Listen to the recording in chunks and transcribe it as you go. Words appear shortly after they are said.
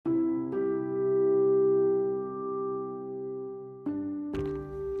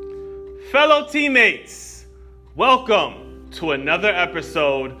Fellow teammates, welcome to another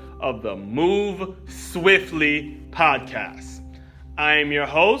episode of the Move Swiftly podcast. I am your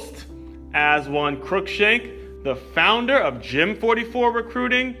host, Aswan Crookshank, the founder of Gym 44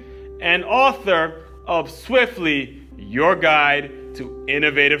 Recruiting and author of Swiftly, Your Guide to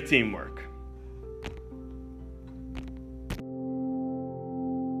Innovative Teamwork.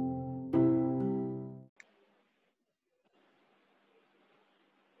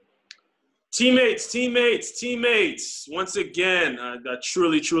 Teammates. Once again, I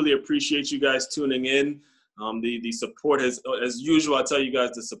truly appreciate you guys tuning in. The support has, as usual, I tell you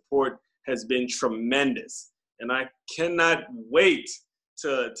guys, the support has been tremendous. And I cannot wait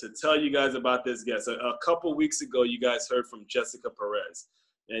to tell you guys about this guest. A couple weeks ago, you guys heard from Jessica Perez.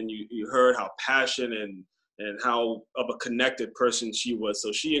 And you heard how passionate and how of a connected person she was.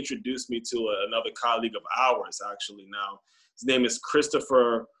 So she introduced me to another colleague of ours, actually, now. His name is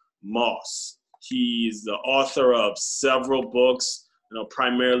Christopher Moss. He's the author of several books,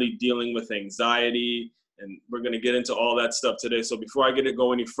 primarily dealing with anxiety, and we're going to get into all that stuff today. So before I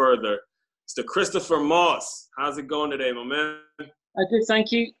go any further, it's the Christopher Moss. How's it going today, my man? Good,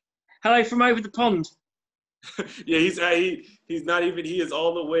 thank you. Hello from over the pond. Yeah, he's not even. He is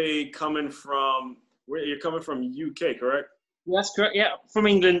all the way coming from where you're coming from, UK, correct? Yeah, that's correct. Yeah, from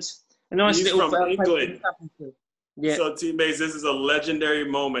England. A nice He's little from England. Yeah. So teammates, this is a legendary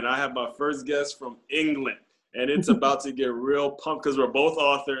moment. I have my first guest from England, and it's about to get real pumped because we're both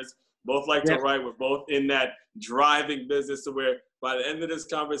authors, both like to write. We're both in that driving business to where by the end of this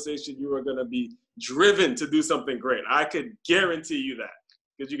conversation, you are going to be driven to do something great. I could guarantee you that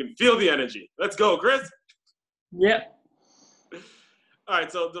because you can feel the energy. Let's go, Chris. Yeah. All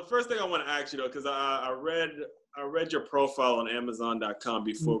right. So the first thing I want to ask you, though, because I read your profile on Amazon.com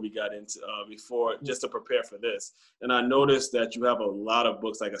before we got into just to prepare for this, and I noticed that you have a lot of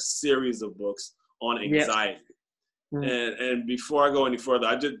books, like a series of books on anxiety. And before I go any further,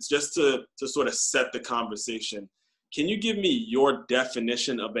 I just to sort of set the conversation, can you give me your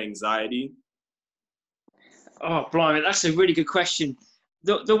definition of anxiety? Oh, blimey, that's a really good question.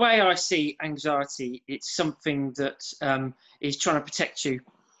 The way I see anxiety, it's something that is trying to protect you.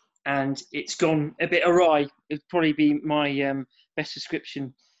 And it's gone a bit awry. It'd probably be my best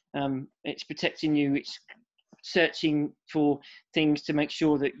description. It's protecting you. It's searching for things to make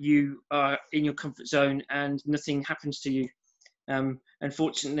sure that you are in your comfort zone and nothing happens to you.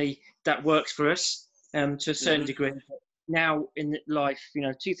 Unfortunately, that works for us to a certain degree. Now in life,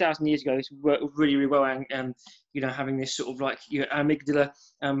 2,000 years ago, it worked really, really well. Having this sort of like your amygdala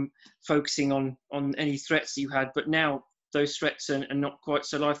focusing on any threats that you had. But now those threats are not quite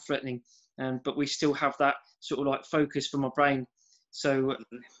so life-threatening, but we still have that sort of like focus from our brain. So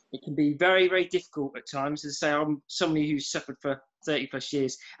it can be very, very difficult at times. As I say, I'm somebody who's suffered for 30 plus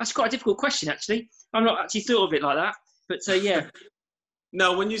years. That's quite a difficult question, actually. I've not actually thought of it like that, but yeah.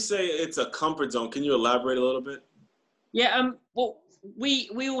 Now, when you say it's a comfort zone, can you elaborate a little bit? Yeah, well, we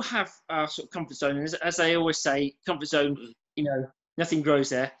all have our sort of comfort zone. As I always say, comfort zone, nothing grows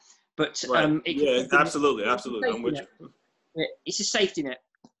there. But right. Absolutely. I'm with you. It's a safety net.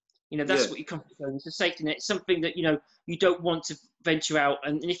 That's what your comfort zone is. A safety net. It's something that you don't want to venture out,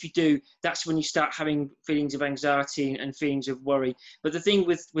 and if you do, that's when you start having feelings of anxiety and feelings of worry. But the thing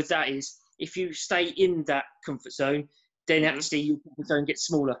with that is, if you stay in that comfort zone, then actually your comfort zone gets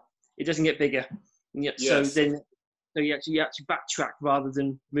smaller. It doesn't get bigger. So you actually backtrack rather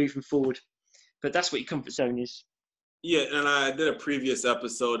than moving forward. But that's what your comfort zone is. Yeah, and I did a previous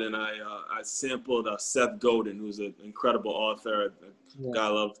episode, and I sampled Seth Godin, who's an incredible author, a guy I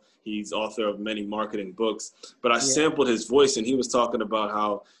love. He's author of many marketing books. But I sampled his voice, and he was talking about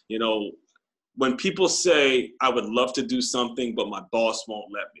how, when people say, I would love to do something, but my boss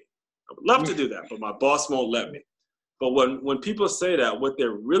won't let me. I would love to do that, but my boss won't let me. But when people say that, what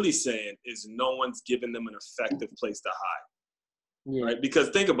they're really saying is no one's giving them an effective place to hide, right? Because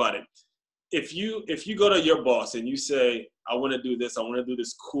think about it. If you go to your boss and you say, I want to do this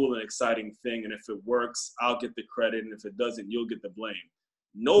cool and exciting thing, and if it works, I'll get the credit, and if it doesn't, you'll get the blame.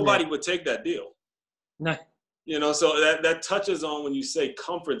 Nobody would take that deal. No. So that touches on when you say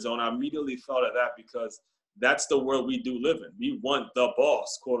comfort zone. I immediately thought of that because that's the world we do live in. We want the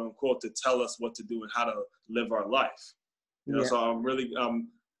boss, quote unquote, to tell us what to do and how to live our life. So I'm really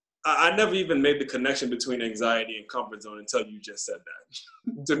I never even made the connection between anxiety and comfort zone until you just said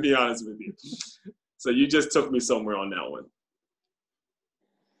that, to be honest with you. So you just took me somewhere on that one.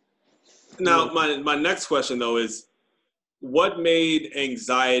 Now, my next question, though, is what made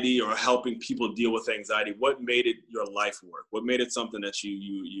anxiety or helping people deal with anxiety, what made it your life work? What made it something that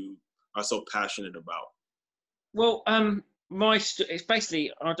you are so passionate about? Well, it's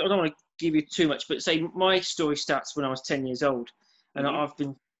basically, I don't want to give you too much, but say my story starts when I was 10 years old, and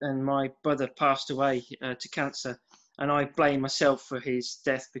and my brother passed away to cancer, and I blame myself for his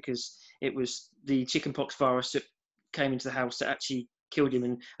death because it was the chickenpox virus that came into the house that actually killed him,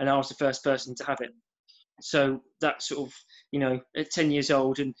 and I was the first person to have it. So that sort of, at 10 years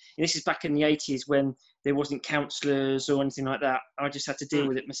old, and this is back in the 80s when there wasn't counsellors or anything like that. I just had to deal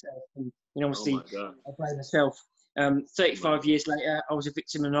with it myself, and obviously I blame myself. 35 years later, I was a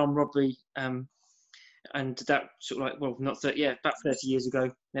victim of an armed robbery, and that sort of like, well, not 30, about 30 years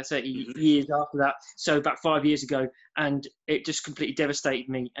ago, 30 years after that. So about 5 years ago, and it just completely devastated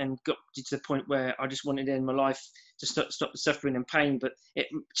me and got to the point where I just wanted to end my life to stop the suffering and pain. But it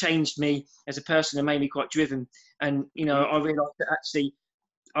changed me as a person and made me quite driven. And, I realised that actually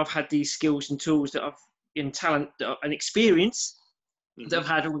I've had these skills and tools that I've, in talent and experience that I've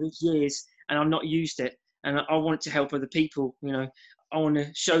had all these years, and I've not used it. And I want to help other people. I want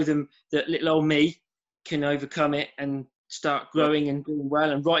to show them that little old me can overcome it and start growing and doing well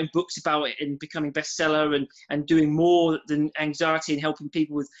and writing books about it and becoming bestseller and doing more than anxiety and helping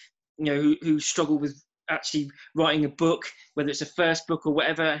people with, who struggle with actually writing a book, whether it's a first book or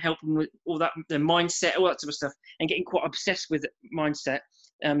whatever, helping with all that, their mindset, all that sort of stuff, and getting quite obsessed with mindset.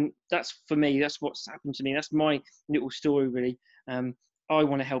 That's for me, that's what's happened to me. That's my little story, really. I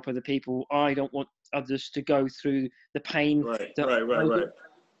want to help other people. I don't want others to go through the pain. Right.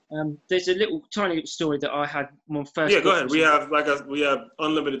 There's a tiny little story that I had when first. Yeah, go ahead. We have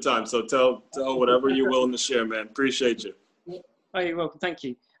unlimited time, so tell whatever you're willing to share, man. Appreciate you. Oh, you're welcome. Thank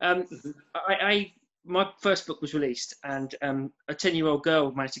you. My first book was released, and a 10-year-old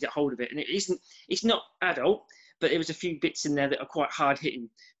girl managed to get hold of it, and it's not adult, but there was a few bits in there that are quite hard hitting.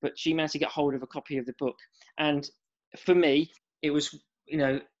 But she managed to get hold of a copy of the book, and for me, it was,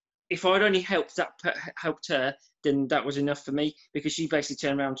 if I'd only helped her, then that was enough for me, because she basically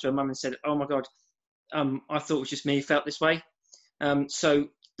turned around to her mum and said, "Oh my God, I thought it was just me who felt this way." So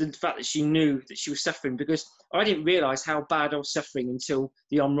the fact that she knew that she was suffering, because I didn't realise how bad I was suffering until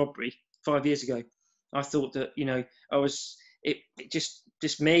the armed robbery 5 years ago. I thought that, I was, it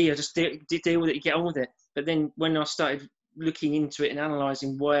just me, I just deal with it, you get on with it. But then when I started looking into it and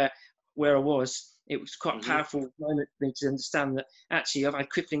analysing where I was, it was quite a powerful moment for me to understand that actually I've had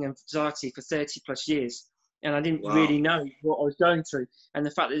crippling anxiety for 30 plus years, and I didn't really know what I was going through. And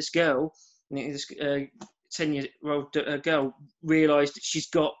the fact that this girl, this 10-year-old girl, realised that she's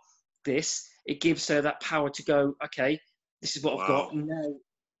got this, it gives her that power to go, okay, this is what I've got now,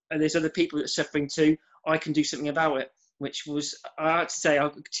 and there's other people that are suffering too. I can do something about it, which was, I have to say,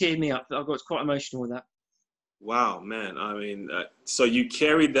 it teared me up. I got quite emotional with that. Wow, man. I mean, so you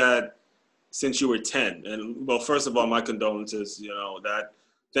carried that since you were 10. And, well, first of all, my condolences,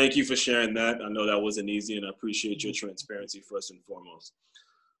 thank you for sharing that. I know that wasn't easy, and I appreciate your transparency first and foremost.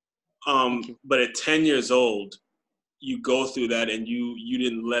 But at 10 years old, you go through that, and you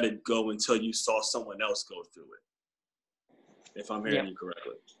didn't let it go until you saw someone else go through it, if I'm hearing you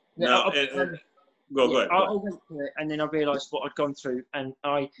correctly. Now, go ahead. I went through it, and then I realised what I'd gone through, and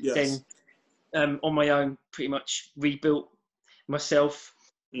I then, on my own, pretty much rebuilt myself.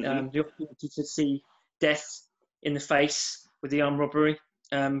 The opportunity to see death in the face with the armed robbery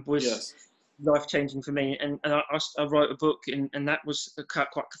was life-changing for me. And I wrote a book, and that was quite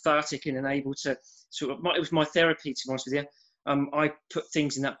cathartic and able to sort of, it was my therapy, to be honest with you. I put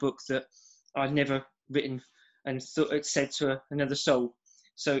things in that book that I'd never written and thought it said to another soul.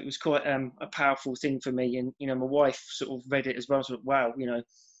 So it was quite a powerful thing for me. And, my wife sort of read it as well. So, wow,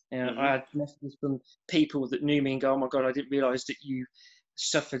 I had messages from people that knew me and go, "Oh my God, I didn't realise that you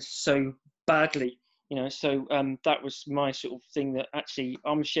suffered so badly." So that was my sort of thing, that actually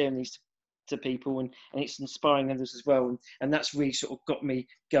I'm sharing these to people, and it's inspiring others as well. And that's really sort of got me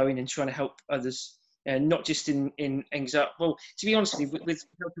going and trying to help others, not just in anxiety. Well, to be honest with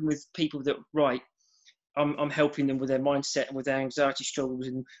helping with people that write, I'm helping them with their mindset and with their anxiety struggles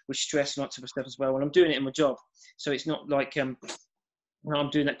and with stress and that type of stuff as well. And I'm doing it in my job. So it's not like, I'm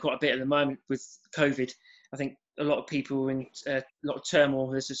doing that quite a bit at the moment with COVID. I think a lot of people are in a lot of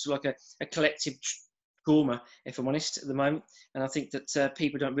turmoil. There's just like a collective trauma, if I'm honest, at the moment. And I think that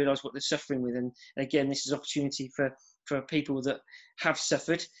people don't realise what they're suffering with. And again, this is opportunity for people that have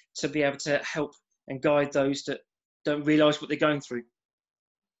suffered to be able to help and guide those that don't realise what they're going through.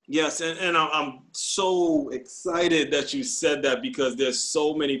 Yes, and I'm so excited that you said that, because there's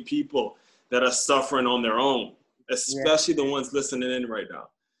so many people that are suffering on their own, especially the ones listening in right now.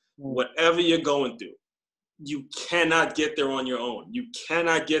 Whatever you're going through, you cannot get there on your own. You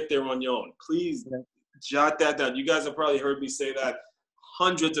cannot get there on your own. Please jot that down. You guys have probably heard me say that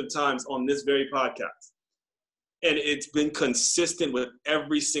hundreds of times on this very podcast. and it's been consistent with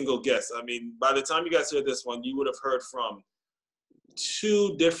every single guest. I mean, by the time you guys hear this one, you would have heard from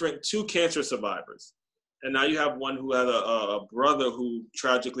two cancer survivors, and now you have one who had a brother who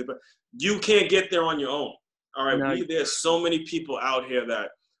tragically, but you can't get there on your own. All right, No. there's so many people out here that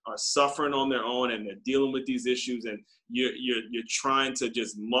are suffering on their own, and they're dealing with these issues, and you're trying to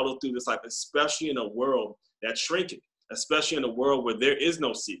just muddle through this life, especially in a world that's shrinking, especially in a world where there is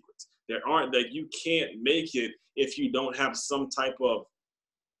no secrets. There aren't, that you can't make it if you don't have some type of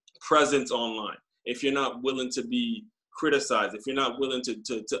presence online, if you're not willing to be criticized, if you're not willing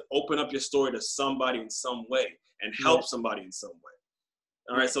to open up your story to somebody in some way and help somebody in some way.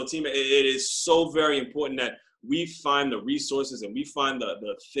 All right, so team, it is so very important that we find the resources and we find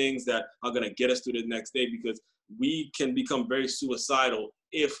the things that are going to get us through the next day, because we can become very suicidal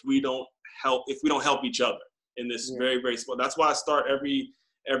if we don't help each other in this very, very small. That's why I start every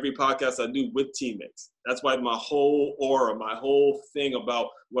podcast I do with teammates. That's why my whole aura, my whole thing about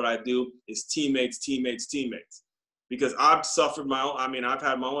what I do is teammates. Because I've suffered I've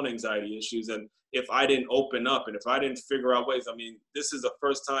had my own anxiety issues, and if I didn't open up and if I didn't figure out ways, this is the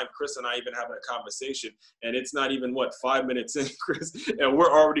first time Chris and I even having a conversation, and it's not even 5 minutes in, Chris, and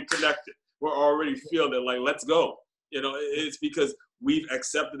we're already connected. We're already feeling like, let's go. It's because we've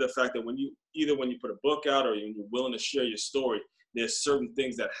accepted the fact that when you put a book out or you're willing to share your story, there's certain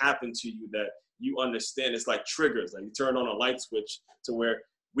things that happen to you that you understand. It's like triggers, like you turn on a light switch to where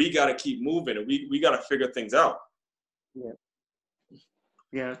we got to keep moving and we got to figure things out.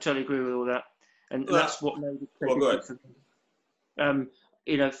 Yeah, I totally agree with all that. And that's what made it so difficult for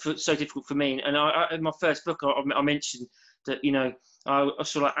me. So difficult for me. And I in my first book, I mentioned that, I was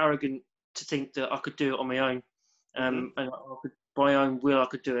sort of arrogant to think that I could do it on my own. And I could, by my own will, I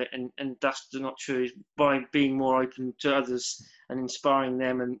could do it. And that's not true. By being more open to others and inspiring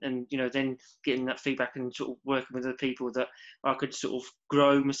them and then getting that feedback and sort of working with other people, that I could sort of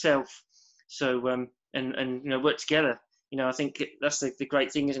grow myself. So, and work together. I think that's the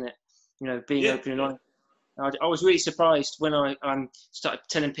great thing, isn't it? Being open and honest. I was really surprised when I started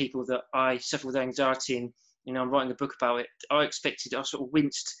telling people that I suffer with anxiety and I'm writing a book about it. I sort of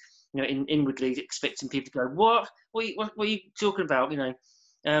winced, inwardly, expecting people to go, what are you talking about?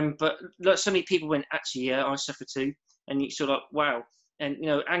 But so many people went, actually, yeah, I suffer too. And you sort of like, wow. And,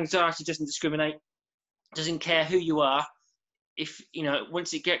 anxiety doesn't discriminate, doesn't care who you are. If,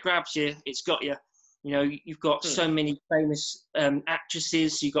 once it grabs you, it's got you. You've got so many famous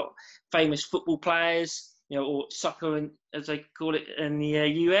actresses, you've got famous football players, or soccer, as they call it in the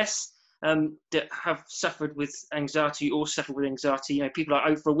US, that have suffered with anxiety or suffer with anxiety. People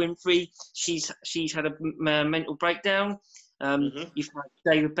like Oprah Winfrey, she's had a mental breakdown. You've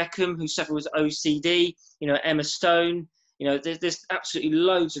had David Beckham, who suffered with OCD. Emma Stone. There's absolutely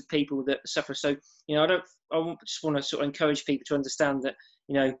loads of people that suffer. So I just want to sort of encourage people to understand that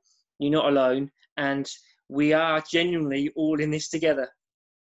you're not alone. And we are genuinely all in this together.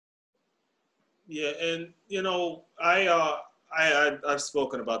 Yeah, and I've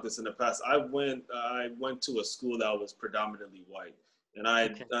spoken about this in the past. I went to a school that was predominantly white, and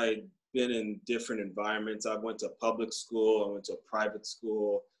I'd been in different environments. I went to public school, I went to a private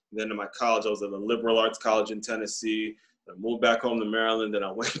school, and then in my college, I was at a liberal arts college in Tennessee. I moved back home to Maryland, and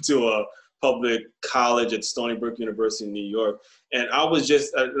I went to a public college at Stony Brook University in New York. And I was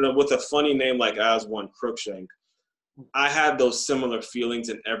just, with a funny name like Aswan Cruikshank, I had those similar feelings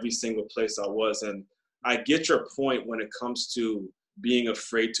in every single place I was. And I get your point when it comes to being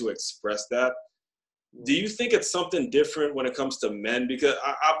afraid to express that. Do you think it's something different when it comes to men? Because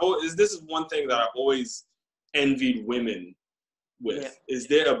this is one thing that I've always envied women with, is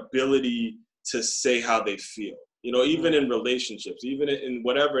their ability to say how they feel. Even in relationships, even in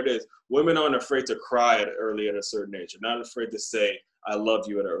whatever it is, women aren't afraid to cry at a certain age. They're not afraid to say, I love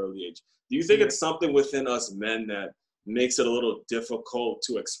you at an early age. Do you think it's something within us men that makes it a little difficult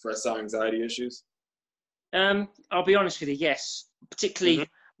to express our anxiety issues? I'll be honest with you, yes. Particularly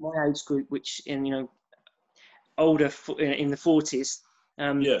my age group, which older in the 40s.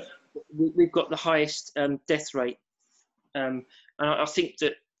 We've got the highest death rate. And I think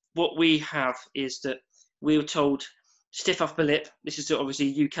that what we have is that we were told, stiff upper lip. This is obviously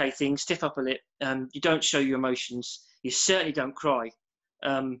a UK thing, stiff upper lip. You don't show your emotions. You certainly don't cry.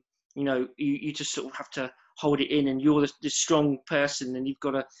 You just sort of have to hold it in, and you're the strong person, and you've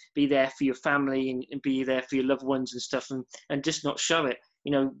got to be there for your family and be there for your loved ones and stuff, and just not show it.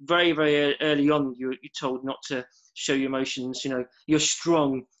 Very, very early on, you're told not to show your emotions. You're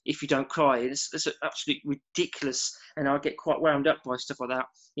strong if you don't cry. It's absolutely ridiculous, and I get quite wound up by stuff like that.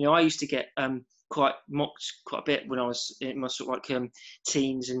 I used to get quite mocked quite a bit when I was in my sort of like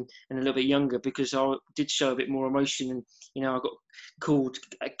teens and a little bit younger, because I did show a bit more emotion, and I got called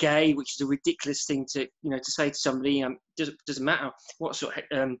gay, which is a ridiculous thing to to say to somebody. Doesn't matter what sort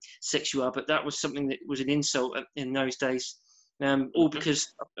of sex you are, but that was something that was an insult in those days, all because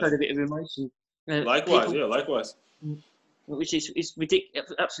I showed a bit of emotion. Likewise, yeah, likewise. Which is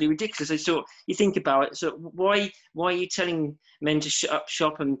absolutely ridiculous. So you think about it. So why are you telling men to shut up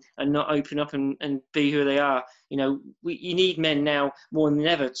shop and not open up and be who they are? You need men now more than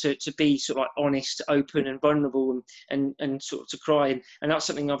ever to be sort of like honest, open, and vulnerable, and sort of to cry. And that's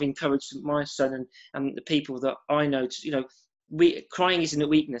something I've encouraged my son and the people that I know. Crying isn't a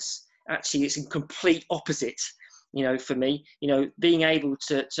weakness. Actually, it's a complete opposite. For me, being able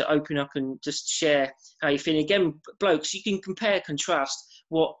to open up and just share how you feel. Again, blokes, you can compare, contrast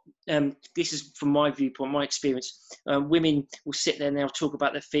what, this is from my viewpoint, my experience. Women will sit there and they'll talk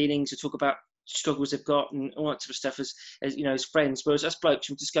about their feelings, or talk about struggles they've got and all that sort of stuff as friends. Whereas us blokes,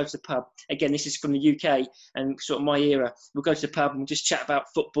 we'll just go to the pub. Again, this is from the UK and sort of my era. We'll go to the pub and we'll just chat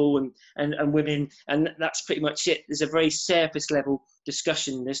about football and women, and that's pretty much it. There's a very surface level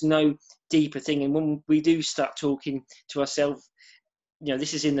discussion. There's no deeper thing. And when we do start talking to ourselves,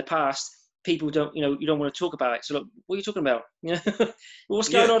 this is in the past, people don't, you don't want to talk about it. So look, what are you talking about? What's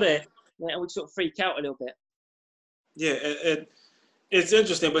going on here? And we sort of freak out a little bit. Yeah, it's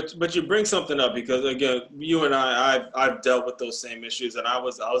interesting, but you bring something up, because again, you and I've dealt with those same issues, and I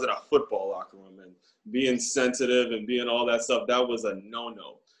was in a football locker room, and being sensitive and being all that stuff, that was a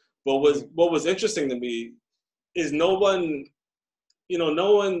no-no. But what was interesting to me is no one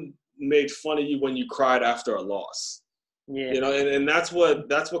made fun of you when you cried after a loss. Yeah. And that's what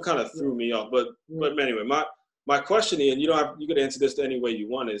kind of threw me off. But anyway, my question, Ian, you could answer this any way you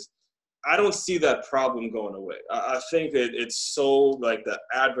want, is I don't see that problem going away. I think that it's so, like, the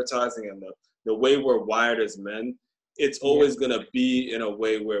advertising and the way we're wired as men, it's always going to be in a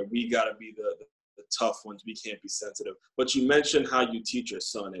way where we got to be the tough ones. We can't be sensitive. But you mentioned how you teach your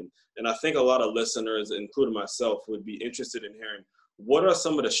son. And I think a lot of listeners, including myself, would be interested in hearing, what are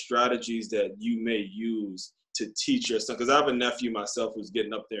some of the strategies that you may use to teach your son? Because I have a nephew myself who's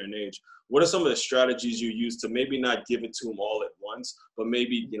getting up there in age. What are some of the strategies you use to maybe not give it to him all at once, but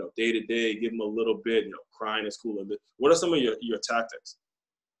maybe, day to day, give him a little bit, crying is cool. What are some of your tactics?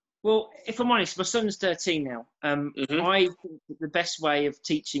 Well, if I'm honest, my son's 13 now. I think the best way of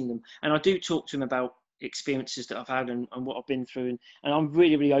teaching them, and I do talk to him about experiences that I've had and what I've been through, and I'm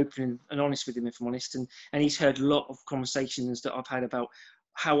really, really open and honest with him, if I'm honest. And he's heard a lot of conversations that I've had about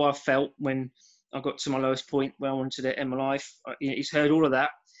how I felt when I got to my lowest point, where I wanted to end my life. He's heard all of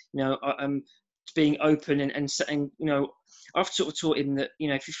that. Being open and I've sort of taught him that,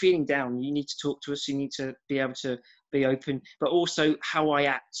 if you're feeling down, you need to talk to us. You need to be able to be open, but also how I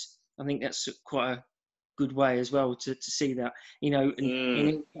act. I think that's quite a good way as well to see that,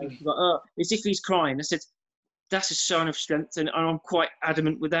 as if he's crying. I said, that's a sign of strength, and I'm quite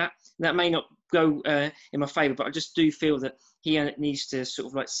adamant with that. And that may not go in my favour, but I just do feel that he needs to sort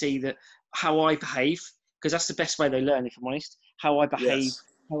of like see that how I behave, because that's the best way they learn, if I'm honest, how I behave. Yes.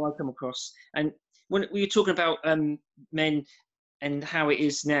 How I come across. And when you're talking about men and how it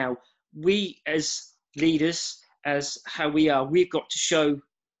is now, we as leaders, as how we are, we've got to show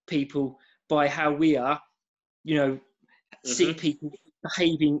people by how we are, see people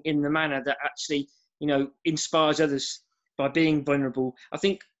behaving in the manner that actually, inspires others by being vulnerable. I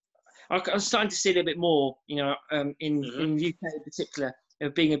think I'm starting to see a little bit more, in the UK in particular,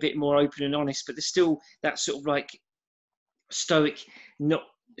 of being a bit more open and honest, but there's still that sort of like stoic, not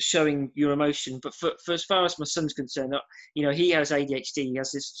showing your emotion. But for as far as my son's concerned, he has ADHD.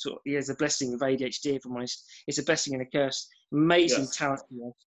 He has a blessing of ADHD, if I'm honest. It's a blessing and a curse. Amazing talent,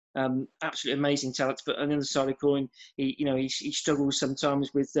 absolutely amazing talent. But on the other side of the coin, he struggles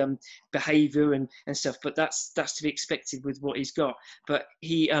sometimes with behaviour and stuff. But that's to be expected with what he's got. But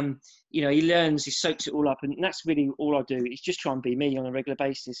he learns, he soaks it all up, and that's really all I do. Is just try and be me on a regular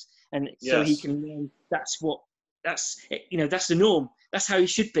basis, and so he can learn. That's the norm. That's how he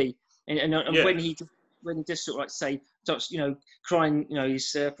should be. And when he just sort of like say, starts, crying,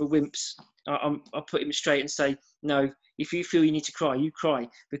 he's for wimps, I'll put him straight and say, no, if you feel you need to cry, you cry,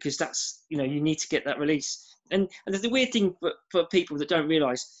 because that's, you need to get that release. And the weird thing for people that don't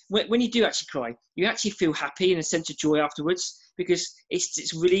realise, when you do actually cry, you actually feel happy and a sense of joy afterwards, because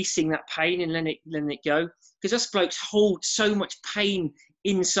it's releasing that pain and letting it go. Because us blokes hold so much pain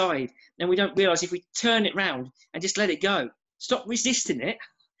inside, and we don't realise if we turn it round and just let it go, stop resisting it,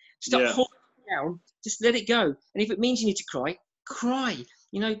 stop holding it down, just let it go. And if it means you need to cry,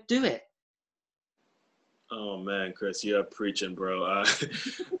 do it. Oh man, Chris, you're preaching, bro.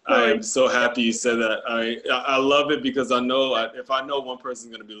 I am so happy you said that. I love it because I know if I know one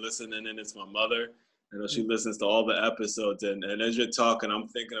person's gonna be listening, and it's my mother. I know she listens to all the episodes, and as you're talking, I'm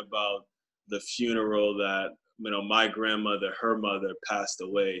thinking about the funeral that my grandmother, her mother, passed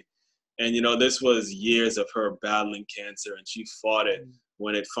away, and this was years of her battling cancer, and she fought it.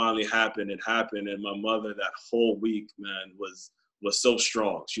 When it finally happened, it happened, and my mother that whole week, man, was so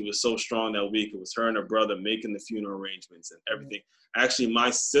strong. She was so strong that week. It was her and her brother making the funeral arrangements and everything. Actually, my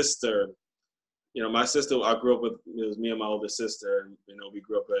sister, I grew up with, it was me and my older sister, and, we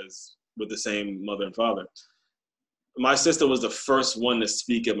grew up with the same mother and father. My sister was the first one to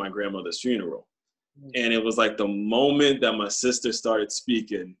speak at my grandmother's funeral. And it was like the moment that my sister started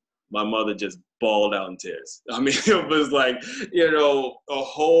speaking, my mother just bawled out in tears. I mean, it was like, a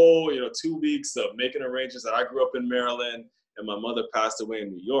whole, 2 weeks of making arrangements. That I grew up in Maryland, and my mother passed away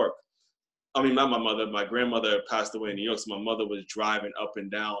in New York. I mean, not my mother, my grandmother passed away in New York. So my mother was driving up and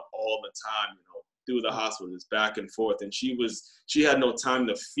down all the time, through the hospitals, back and forth. And she had no time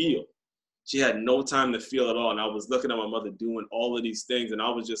to feel. She had no time to feel at all. And I was looking at my mother doing all of these things. And I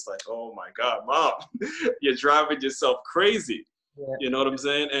was just like, oh my God, Mom, you're driving yourself crazy. Yeah. You know what I'm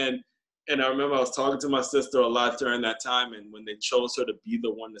saying? And I remember I was talking to my sister a lot during that time. And when they chose her to be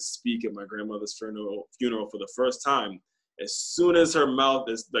the one to speak at my grandmother's funeral for the first time, as soon as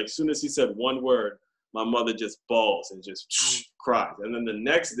soon as he said one word, my mother just bawls and just cries. And then the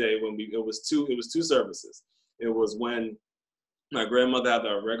next day, it was two services. It was when my grandmother had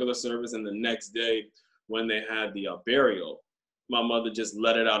the regular service, and the next day when they had the burial, my mother just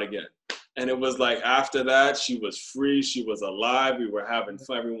let it out again. And it was like after that, she was free, she was alive, we were having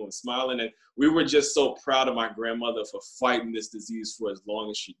fun, everyone was smiling, and we were just so proud of my grandmother for fighting this disease for as long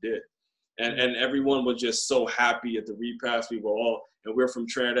as she did. And everyone was just so happy at the repast. We're from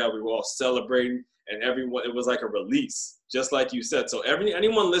Trinidad, we were all celebrating, and everyone, it was like a release, just like you said. So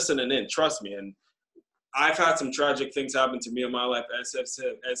anyone listening in, trust me, and I've had some tragic things happen to me in my life, as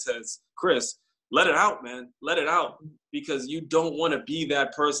has Chris. Let it out, man. Let it out, because you don't want to be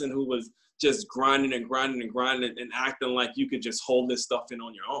that person who was just grinding and acting like you could just hold this stuff in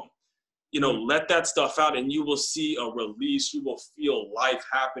on your own. Let that stuff out, and you will see a release. You will feel life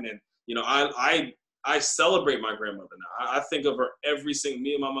happening. I celebrate my grandmother now. I think of her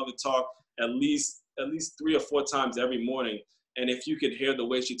me and my mother talk at least 3 or 4 times every morning. And if you could hear the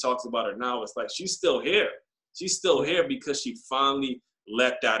way she talks about her now, it's like she's still here. She's still here because she finally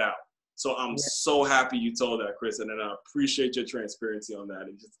let that out. So I'm so happy you told that, Chris, and I appreciate your transparency on that.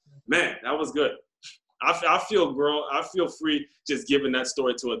 And just, man, that was good. I feel grown. I feel free just giving that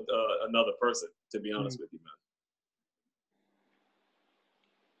story to another person, to be honest with you, man.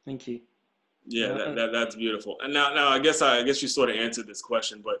 Thank you. Yeah, that's beautiful. And now I guess you sort of answered this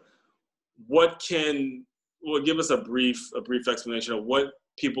question, but give us a brief explanation of what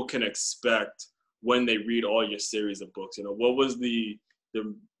people can expect when they read all your series of books. What was the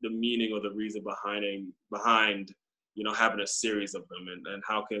meaning or the reason behind having a series of them, and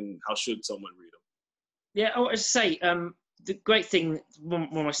how should someone read them? Yeah, I was to say, the great thing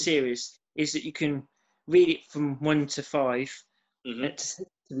with my series is that you can read it from 1 to 5,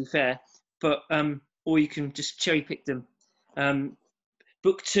 to be fair, but or you can just cherry pick them.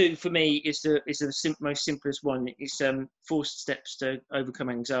 Book 2 for me is the most simplest one. It's 4 steps to overcome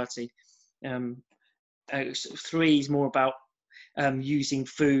anxiety. 3 is more about using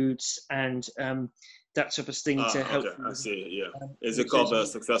foods and that type of thing to help. Okay, I see it. Yeah, is it called The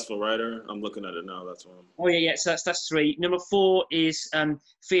Successful Writer? I'm looking at it now. That's one. Oh yeah. So that's 3. Number 4 is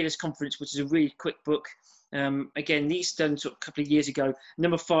Fearless Confidence, which is a really quick book. Again, these done a couple of years ago.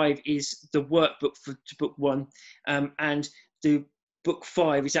 Number 5 is the workbook to book 1, and the book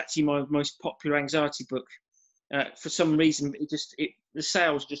 5 is actually my most popular anxiety book. For some reason, the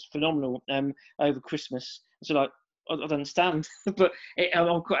sales just phenomenal over Christmas. So I don't understand, but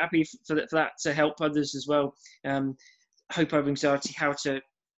I'm quite happy for that to help others as well. Hope Over Anxiety: How to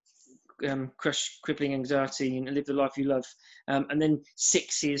Crush Crippling Anxiety and Live the Life You Love. And then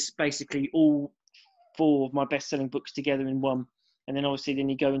 6 is basically all 4 of my best-selling books together in one. And then obviously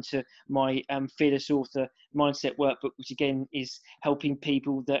you go into my Fearless Author Mindset Workbook, which again is helping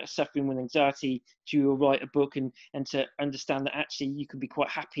people that are suffering with anxiety to write a book and to understand that actually you can be quite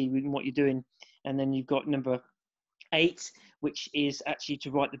happy with what you're doing. And then you've got number 8, which is actually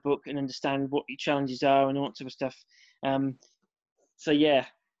to write the book and understand what your challenges are and all that sort of stuff. So yeah,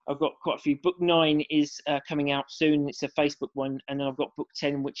 I've got quite a few. Book 9 is coming out soon. It's a Facebook one. And then I've got book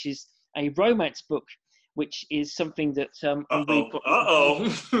 10, which is a romance book, which is something that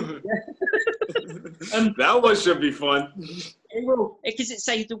that one should be fun. It will, because it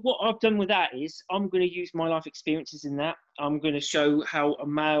say that what I've done with that is I'm going to use my life experiences in that. I'm going to show how a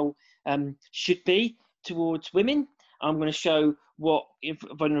male should be towards women. I'm going to show what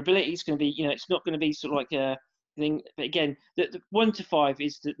vulnerability is going to be. You know, it's not going to be sort of like a thing. But again, the 1 to 5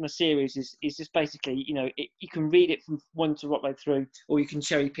 is that my series is just basically, you know, you can read it from 1 to right way through, or you can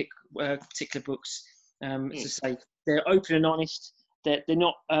cherry pick particular books. As I say, they're open and honest. They're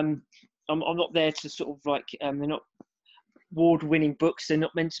not. I'm not there to sort of like. They're not award-winning books. They're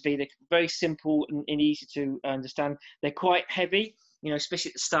not meant to be. They're very simple and easy to understand. They're quite heavy, you know,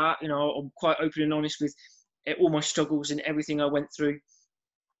 especially at the start. You know, I'm quite open and honest with all my struggles and everything I went through.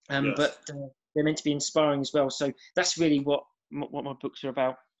 Yes. But they're meant to be inspiring as well. So that's really what my books are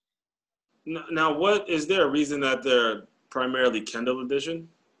about. Now, what is there a reason that they're primarily Kindle edition?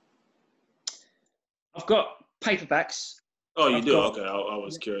 I've got paperbacks. Oh, you do? Okay, I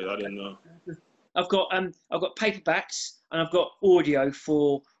was curious. I didn't know. I've got paperbacks, and I've got audio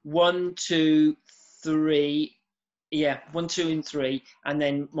for 1, 2, 3. Yeah, 1, 2, and 3, and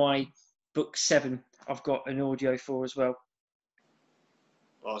then my book 7, I've got an audio for as well.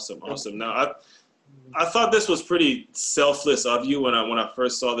 Awesome. Now, I thought this was pretty selfless of you when I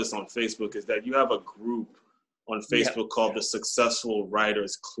first saw this on Facebook. Is that you have a group on Facebook called the Successful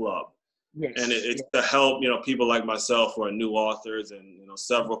Writers Club. Yes. And it's to help, you know, people like myself who are new authors, and, you know,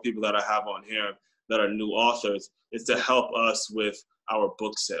 several people that I have on here that are new authors. It's to help us with our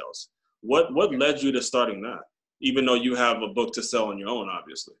book sales. What led you to starting that, even though you have a book to sell on your own,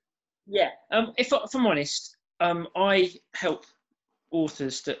 obviously? Yeah. If I'm honest, I help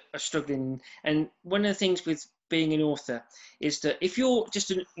authors that are struggling, and one of the things with being an author is that if you're just,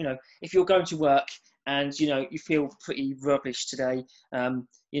 you know, if you're going to work and, you know, you feel pretty rubbish today,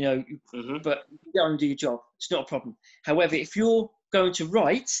 you know, but you go and do your job, it's not a problem. However, if you're going to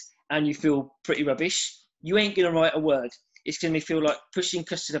write and you feel pretty rubbish, you ain't going to write a word. It's going to feel like pushing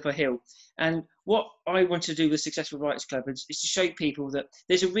custard up a hill. And what I want to do with Successful Writers Club is to show people that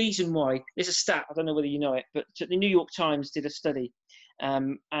there's a reason why. There's a stat, I don't know whether you know it, but the New York Times did a study,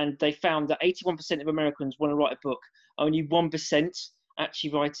 and they found that 81% of Americans want to write a book. Only 1%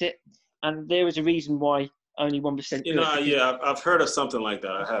 actually write it. And there is a reason why only 1% You do know, it. yeah, I've heard of something like that.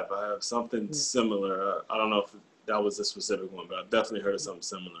 I have something similar. I don't know if that was a specific one, but I've definitely heard of something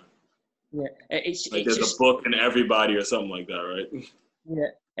similar. Yeah, it's Like there's just, a book in everybody or something like that, right? Yeah,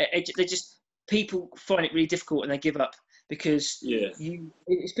 they just, people find it really difficult and they give up because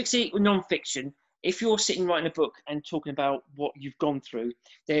it's particularly non-fiction. If you're sitting writing a book and talking about what you've gone through,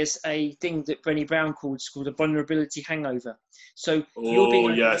 there's a thing that Brené Brown called a vulnerability hangover. So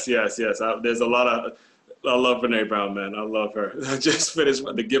yes. There's a lot of. I love Brené Brown, man. I love her. I just finished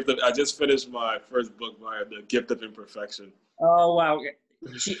my first book by The Gift of Imperfection. Oh wow.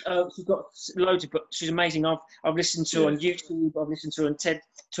 She's got loads of books. She's amazing. I've listened to her on YouTube. I've listened to her on TED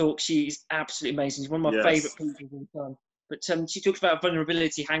Talk. She's absolutely amazing. She's one of my favourite people of all time. But she talks about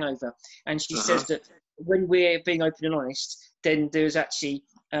vulnerability hangover, and she says that when we're being open and honest, then there's actually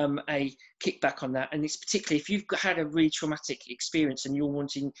a kickback on that. And it's particularly if you've had a really traumatic experience and you're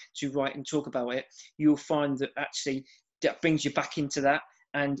wanting to write and talk about it, you'll find that actually that brings you back into that,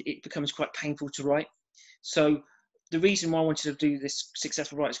 and it becomes quite painful to write. So the reason why I wanted to do this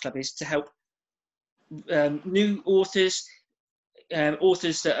Successful Writers Club is to help new authors,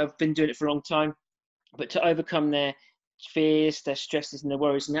 authors that have been doing it for a long time, but to overcome their fears, their stresses and their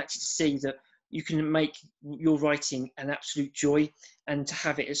worries, and actually see that you can make your writing an absolute joy, and to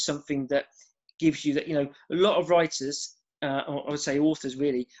have it as something that gives you that, you know, a lot of writers, or I would say authors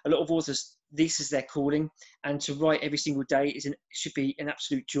really, a lot of authors, this is their calling, and to write every single day should be an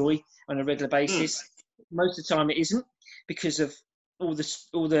absolute joy on a regular basis. Most of the time it isn't, because of all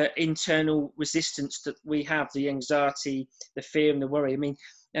the internal resistance that we have, the anxiety, the fear and the worry. I mean,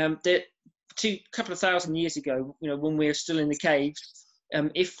 a couple of thousand years ago, you know, when we were still in the caves,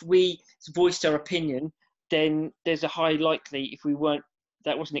 if we voiced our opinion, then there's a high likely, if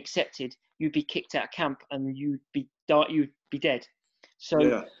that wasn't accepted, you'd be kicked out of camp and you'd be dead.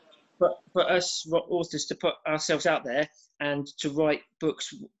 So for us authors to put ourselves out there and to write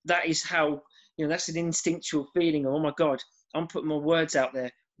books, that is how, you know, that's an instinctual feeling of, oh my God, I'm putting my words out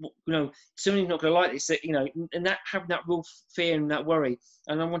there. You know, somebody's not going to like this, you know, and that having that real fear and that worry.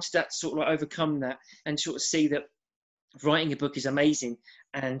 And I wanted that to sort of like overcome that and sort of see that writing a book is amazing.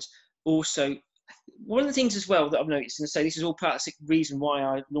 And also, one of the things as well that I've noticed, and I say this is all part of the reason why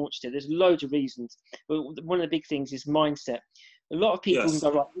I launched it. There's loads of reasons, but one of the big things is mindset. A lot of people can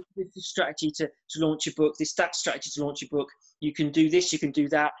go, right, this is strategy to launch a book, that strategy to launch a book. You can do this, you can do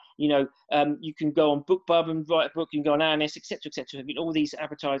that. You know, you can go on BookBub and write a book. You can go on AMS, etc., etc. All these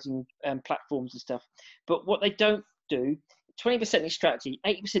advertising platforms and stuff. But what they don't do 20% is strategy,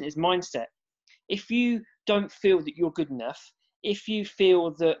 80% is mindset. If you don't feel that you're good enough, if you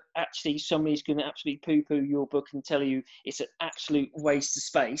feel that actually somebody's going to absolutely poo-poo your book and tell you it's an absolute waste of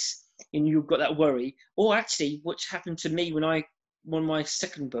space, and you've got that worry, or actually, what's happened to me when I won my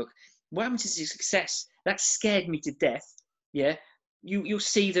second book, what happened to success? That scared me to death. Yeah, you'll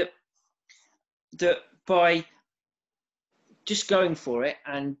see that by just going for it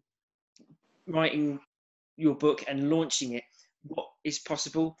and writing your book and launching it, what is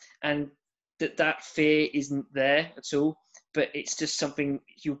possible, and that fear isn't there at all, but it's just something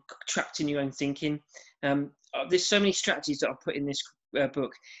you're trapped in your own thinking. There's so many strategies that I put in this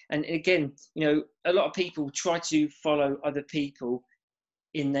book, and again, you know, a lot of people try to follow other people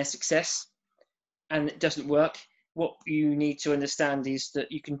in their success, and it doesn't work. What you need to understand is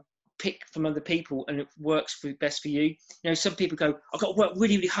that you can pick from other people and it works best for you. You know, some people go, I've got to work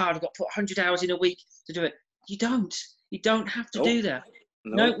really, really hard. I've got to put 100 hours in a week to do it. You don't have to do that.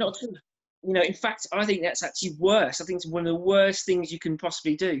 No, not at all. You know, in fact, I think that's actually worse. I think it's one of the worst things you can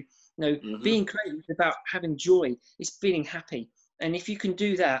possibly do. You know, being creative is about having joy. It's feeling happy. And if you can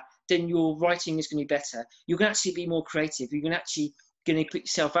do that, then your writing is going to be better. You're going to actually be more creative. You're going to actually going to put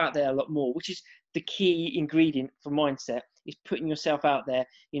yourself out there a lot more, which is the key ingredient for mindset, is putting yourself out there.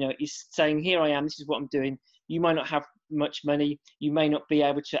 You know, is saying, here I am, this is what I'm doing. You may not have much money. You may not be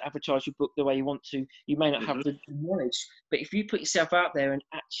able to advertise your book the way you want to. You may not have the knowledge. But if you put yourself out there and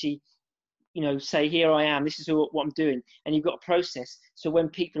actually, you know, say, here I am, this is what I'm doing, and you've got a process. So when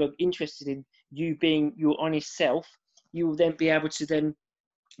people are interested in you being your honest self, you will then be able to then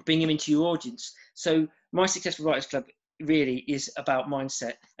bring them into your audience. So my Successful Writers Club really is about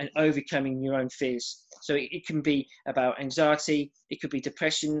mindset and overcoming your own fears. So it can be about anxiety, it could be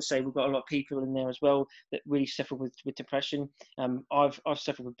depression. So we've got a lot of people in there as well that really suffer with depression. I've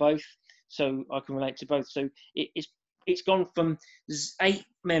suffered with both, so I can relate to both. So it's gone from 8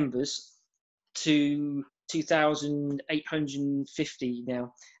 members to 2,850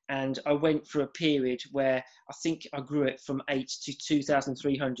 now, and I went for a period where I think I grew it from 8 to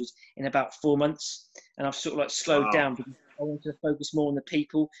 2,300 in about 4 months, and I've sort of like slowed down because I wanted to focus more on the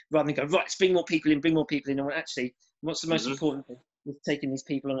people rather than go, right, let's bring more people in. And went, actually, what's the most important thing is taking these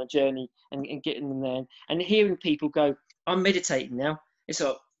people on a journey and getting them there, and hearing people go, I'm meditating now. It's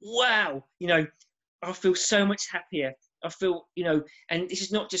like, wow, you know, I feel so much happier. I feel, you know, and this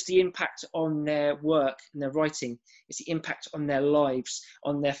is not just the impact on their work and their writing, it's the impact on their lives,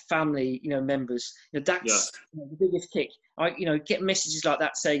 on their family, you know, members. You know, that's you know, the biggest kick. I, you know, get messages like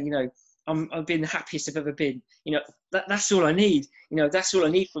that saying, you know, I've been the happiest I've ever been. You know, that's all I need. You know, that's all I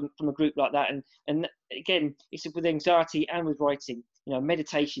need from a group like that. And again, it's with anxiety and with writing. You know,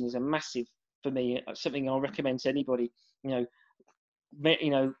 meditation is a massive, for me, something I'll recommend to anybody. You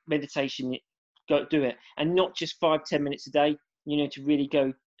know, meditation, go do it, and not just 5-10 minutes a day. You know, to really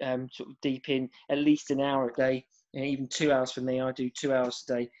go sort of deep in, at least an hour a day, you know, even 2 hours for me. I do 2 hours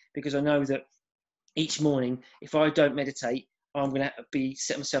a day because I know that each morning, if I don't meditate, I'm going to be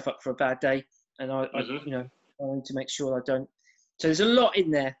setting myself up for a bad day, and I you know, I need to make sure I don't. So there's a lot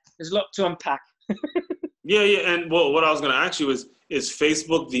in there. There's a lot to unpack. Yeah, and what I was going to ask you is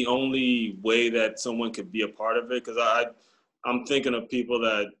Facebook the only way that someone could be a part of it? Because I'm thinking of people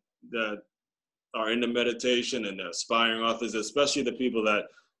that are into meditation and aspiring authors, especially the people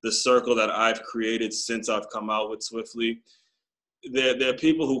the circle that I've created since I've come out with Swiftly. There are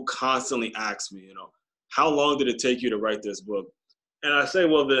people who constantly ask me, you know, how long did it take you to write this book? And I say,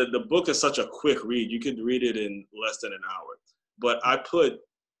 well, the book is such a quick read. You could read it in less than an hour. But I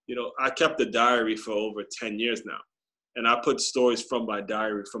kept a diary for over 10 years now. And I put stories from my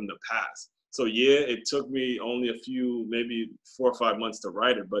diary from the past. So yeah, it took me only a few, maybe 4 or 5 months to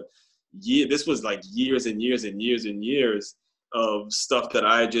write it. But this was like years and years and years and years of stuff that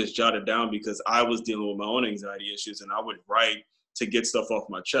I just jotted down because I was dealing with my own anxiety issues, and I would write to get stuff off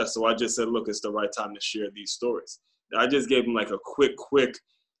my chest. So I just said, look, it's the right time to share these stories. I just gave them like a quick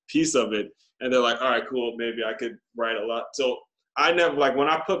piece of it. And they're like, all right, cool. Maybe I could write a lot. So I never, like when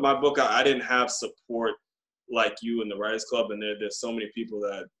I put my book out, I didn't have support like you in the Writers Club. And there's so many people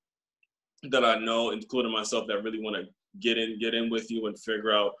that I know, including myself, that really want to get in with you and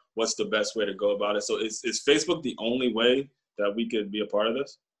figure out what's the best way to go about it. So is Facebook the only way that we could be a part of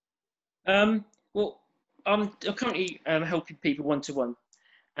this? Well, I'm currently helping people one-to-one,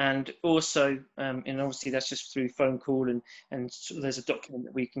 and also, and obviously that's just through phone call, and sort of there's a document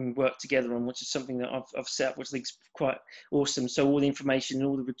that we can work together on, which is something that I've set up, which I think is quite awesome. So all the information,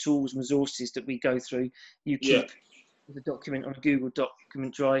 all the tools and resources that we go through, you keep the document on a Google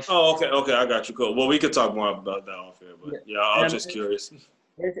document drive. Oh, okay, I got you. Cool. Well, we could talk more about that off here, but yeah, I was just curious.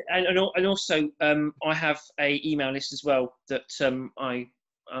 And also I have a email list as well that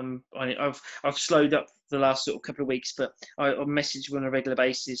I've slowed up the last sort of couple of weeks, but I message on a regular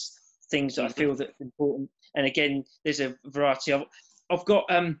basis things that I feel that are important. And again, there's a variety of. I've got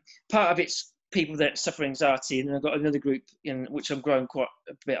part of it's people that suffer anxiety, and then I've got another group in which I'm growing quite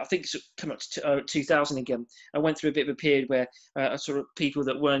a bit. I think it's come up to 2,000 again. I went through a bit of a period where sort of people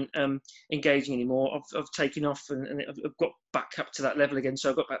that weren't engaging anymore, I've taken off, and I've got back up to that level again. So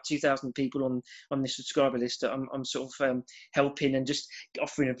I've got about 2,000 people on this subscriber list that I'm sort of helping and just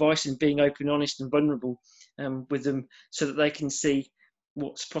offering advice and being open, honest, and vulnerable with them, so that they can see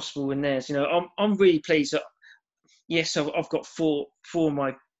what's possible in theirs. You know, I'm really pleased that yes, I've got four of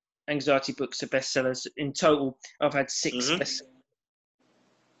my anxiety books are bestsellers. In total, I've had 6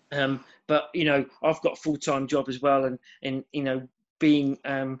 bestsellers. But you know, I've got a full-time job as well, and you know, being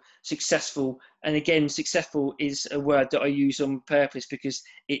successful. And again, successful is a word that I use on purpose because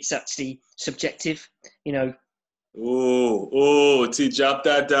it's actually subjective. You know. T, jot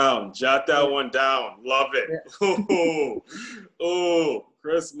that down. Jot that one down. Love it.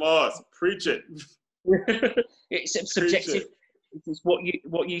 Chris Moss, preach it. It's subjective. It's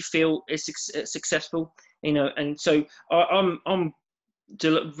what you feel is successful, you know. And so I'm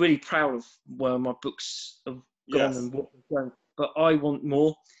really proud of where my books have gone and what they've done. But I want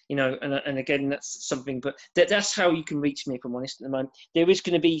more, you know. And again, that's something. But that's how you can reach me, if I'm honest. At the moment, there is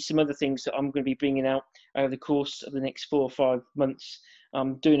going to be some other things that I'm going to be bringing out over the course of the next 4 or 5 months.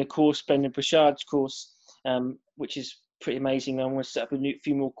 I'm doing a course, Brendan Burchard's course, which is pretty amazing. I want to set up a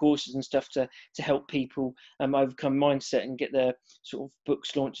few more courses and stuff to help people overcome mindset and get their sort of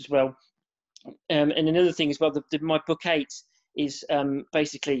books launched as well. And another thing as well, my book 8 is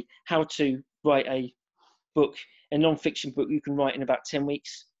basically how to write a book, a non-fiction book you can write in about 10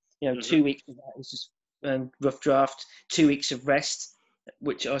 weeks. You know, 2 weeks of that is just rough draft, 2 weeks of rest,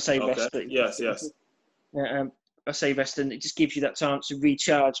 which I say rest, but yes. I say rest, and it just gives you that time to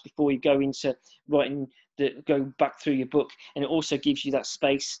recharge before you go into writing, go back through your book. And it also gives you that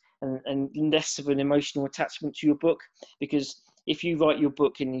space and less of an emotional attachment to your book, because if you write your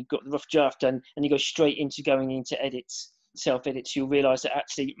book and you've got the rough draft done and you go straight into going into self-edits, you'll realize that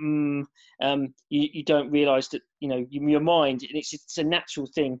actually you don't realize that, you know, your mind, and it's a natural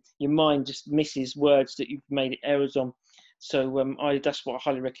thing, your mind just misses words that you've made errors on. So that's what I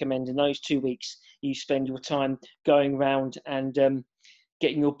highly recommend. In those 2 weeks, you spend your time going around and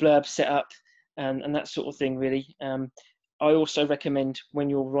getting your blurb set up and that sort of thing, really. I also recommend when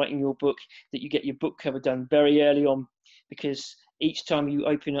you're writing your book that you get your book cover done very early on, because each time you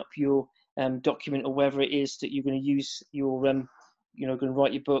open up your document or whatever it is that you're going to use your, going to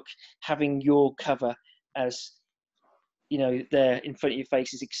write your book, having your cover as, you know, there in front of your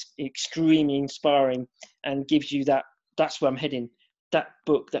face is extremely inspiring and gives you that's where I'm heading. That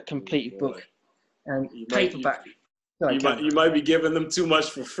book, that completed book, and paperback. You might be giving them too much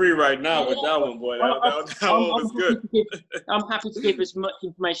for free right now with that one, boy. That one was good. I'm happy to give as much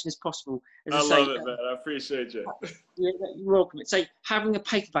information as possible. As I love it, man. I appreciate you. You're welcome. Say, having a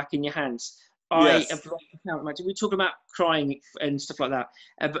paperback in your hands. I can't imagine. We talk about crying and stuff like that.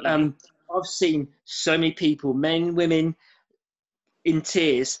 But I've seen so many people, men, women, in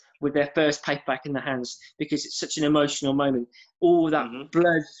tears with their first paperback in their hands, because it's such an emotional moment. All that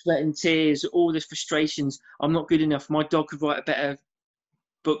blood, sweat and tears, all the frustrations. I'm not good enough. My dog could write a better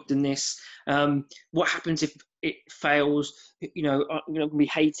book than this. What happens if it fails? You know, I'm going to be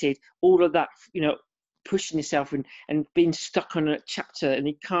hated. All of that, you know, pushing yourself and being stuck on a chapter and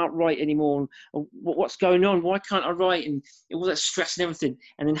you can't write anymore. And what's going on? Why can't I write? And all that stress and everything.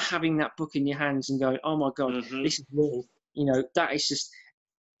 And then having that book in your hands and going, oh my God, this is real. You know, that is just...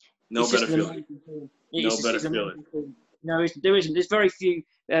 No better feeling. No, there isn't. There's very few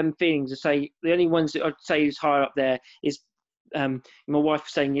feelings. I say the only ones that I'd say is higher up there is my wife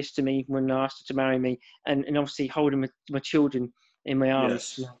saying yes to me when I asked her to marry me, and obviously holding my children in my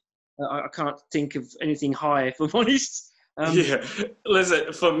arms. Yes. I can't think of anything higher, if I'm honest.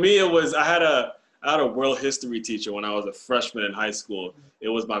 Listen, for me it was I had a world history teacher when I was a freshman in high school. It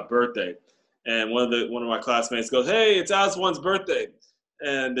was my birthday, and one of my classmates goes, "Hey, it's Aswan's birthday."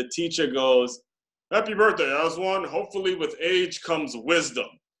 And the teacher goes, "Happy birthday, Aswan. Hopefully with age comes wisdom."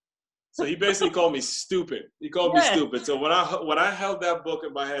 So he basically called me stupid. He called me stupid. So when I held that book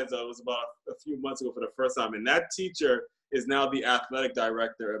in my hands, it was about a few months ago for the first time. And that teacher is now the athletic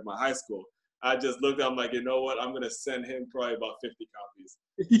director at my high school. I just looked at him like, you know what? I'm going to send him probably about 50 copies.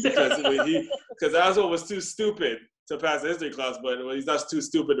 Because Aswan was too stupid to pass the history class, but he's not too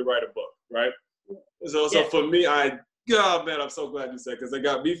stupid to write a book, right? So for me, God, man, I'm so glad you said, because it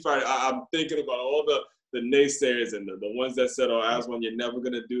got me fired. I'm thinking about all the naysayers and the ones that said, oh, Aswan, you're never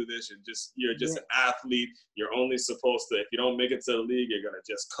going to do this. You're just an athlete. You're only supposed to, if you don't make it to the league, you're going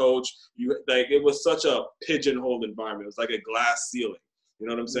to just coach. It was such a pigeonholed environment. It was like a glass ceiling. You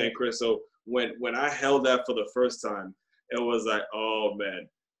know what I'm saying, Chris? So when I held that for the first time, it was like, oh man,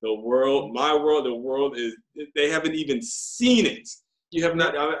 the world, they haven't even seen it. You have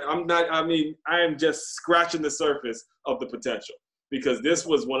not, I am just scratching the surface of the potential, because this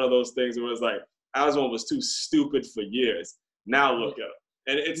was one of those things where it was like, Aswan was too stupid for years. Now look at him.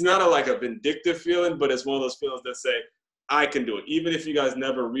 And it's not like a vindictive feeling, but it's one of those feelings that say, I can do it. Even if you guys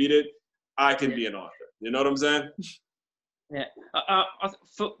never read it, I can be an author. You know what I'm saying? Yeah.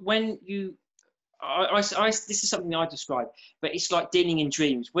 For when you, this is something I describe, but it's like dealing in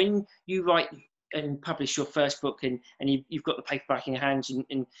dreams. When you write and publish your first book, and you've got the paperback in your hands,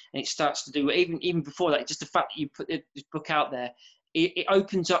 and it starts to do, even before that, just the fact that you put this book out there, it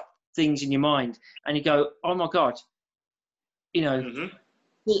opens up things in your mind, and you go, oh my God, you know,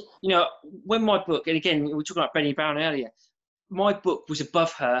 when my book, and again, we were talking about Brené Brown earlier, my book was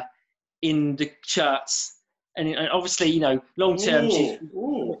above her in the charts. And obviously, you know, long term.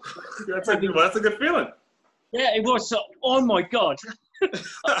 That's a good feeling. Yeah, it was. So, oh my God.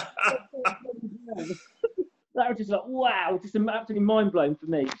 That was just like, wow, just absolutely mind blowing for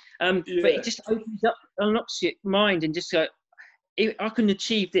me. But it just opens up, unlocks your mind, and just go, if I can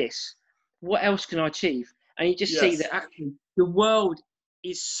achieve this, what else can I achieve? And you just see that actually the world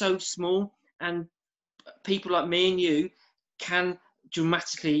is so small, and people like me and you can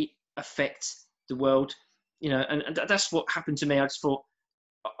dramatically affect the world. You know, and that's what happened to me. I just thought,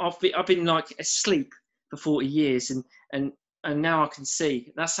 I've been like asleep for 40 years, and now I can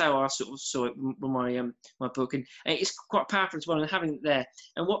see. That's how I sort of saw it with my book, and it's quite powerful as well. And having it there,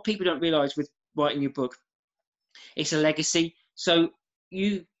 and what people don't realise with writing your book, it's a legacy. So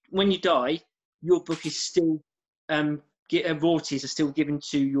when you die, your book is still royalties are still given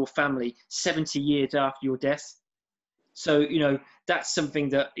to your family 70 years after your death. So you know that's something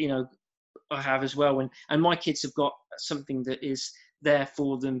that I have as well, and my kids have got something that is there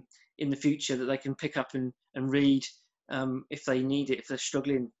for them in the future that they can pick up and read if they need it, if they're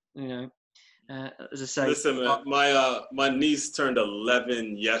struggling. As I say. Listen, man, my niece turned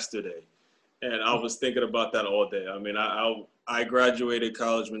 11 yesterday, and I was thinking about that all day. I mean, I graduated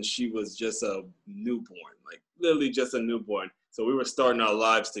college when she was just a newborn, like literally just a newborn. So we were starting our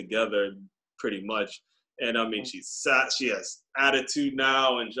lives together pretty much. And I mean, she has attitude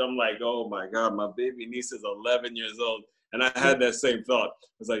now, and I'm like, oh my God, my baby niece is 11 years old. And I had that same thought.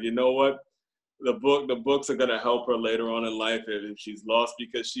 I was like, you know what? The books are gonna help her later on in life if she's lost,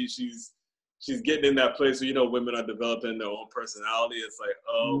 because she's getting in that place where, women are developing their own personality. It's like,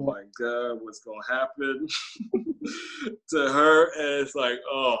 oh my God, what's gonna happen to her? And it's like,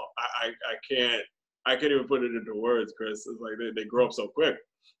 oh, I can't even put it into words, Chris. It's like they grow up so quick.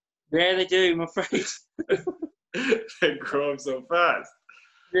 Yeah, they do, I'm afraid. They grow up so fast.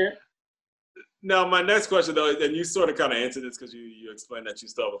 Yeah. Now, my next question, though, and you sort of kind of answered this because you explained that you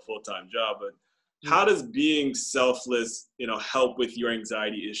still have a full-time job, but how does being selfless, help with your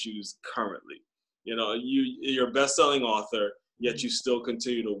anxiety issues currently? You're a best-selling author, yet you still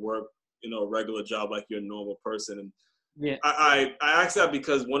continue to work, a regular job like you're a normal person. And yeah, I asked that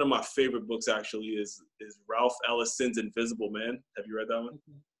because one of my favorite books actually is Ralph Ellison's Invisible Man. Have you read that one?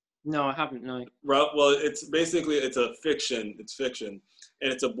 No, I haven't, no. Well, it's fiction,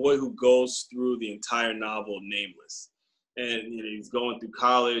 and it's a boy who goes through the entire novel nameless. And he's going through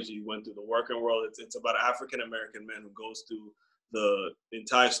college, he went through the working world. It's about an African-American man who goes through the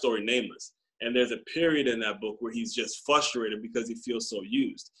entire story nameless. And there's a period in that book where he's just frustrated because he feels so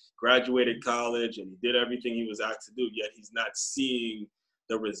used. Graduated college and he did everything he was asked to do, yet he's not seeing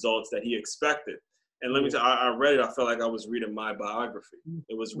the results that he expected. And let me tell you, I read it, I felt like I was reading my biography.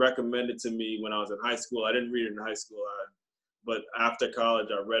 It was recommended to me when I was in high school. I didn't read it in high school, but after college,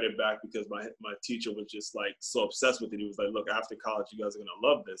 I read it back because my teacher was just like so obsessed with it. He was like, look, after college, you guys are gonna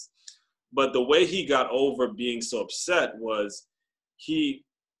love this. But the way he got over being so upset was he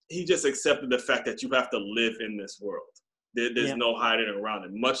just accepted the fact that you have to live in this world. There's no hiding around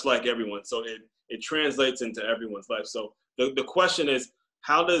it, much like everyone. So it translates into everyone's life. So the question is,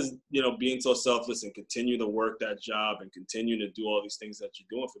 how does, being so selfless and continue to work that job and continue to do all these things that you're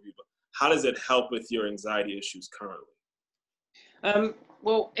doing for people, how does it help with your anxiety issues currently?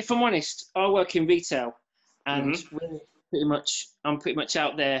 Well, if I'm honest, I work in retail, and I'm pretty much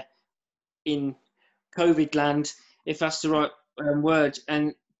out there in COVID land, if that's the right word,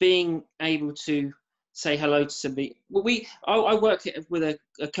 and being able to say hello to somebody. Well, I work with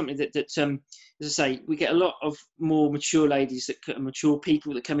a company that as I say, we get a lot of more mature ladies, mature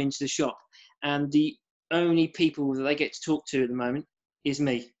people that come into the shop, and the only people that they get to talk to at the moment is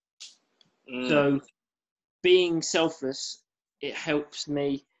me. Mm. So being selfless, it helps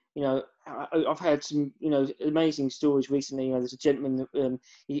me. You know, I've had some, you know, amazing stories recently. You know, there's a gentleman that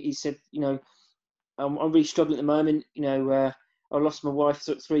he said, you know, I'm really struggling at the moment. You know, I lost my wife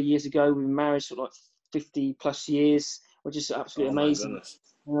sort of 3 years ago. We've been married sort of like 50 plus years, which is absolutely Oh my amazing. goodness.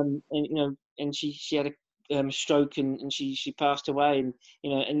 And you know, and she had a stroke and she passed away. And you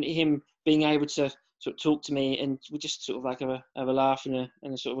know, and him being able to sort of talk to me, and we just sort of like have a laugh and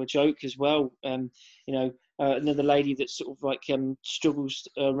a sort of a joke as well. You know, another lady that sort of like struggles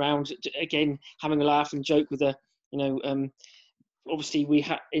around, again having a laugh and joke with her. You know, obviously we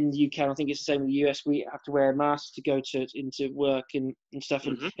in the UK, and I think it's the same in the US, we have to wear a mask to go into work and stuff,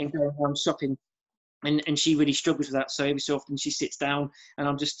 Mm-hmm. and go around shopping. And she really struggles with that. So every so often she sits down and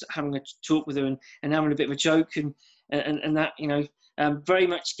I'm just having a talk with her and having a bit of a joke and that, you know, very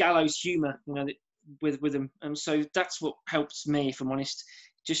much gallows humour, you know, with them. And so that's what helps me, if I'm honest.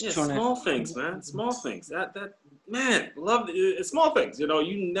 Just Yeah, trying small to. things, man. Small things. That man, love it. Small things. You know,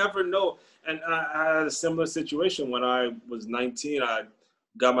 you never know. And I had a similar situation when I was 19. I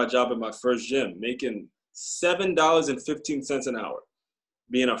got my job at my first gym, making $7.15 an hour,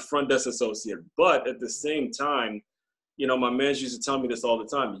 being a front desk associate. But at the same time, you know, my manager used to tell me this all the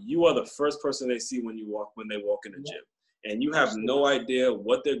time. You are the first person they see when they walk in the gym. And you have no idea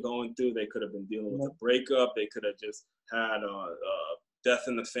what they're going through. They could have been dealing with a breakup. They could have just had death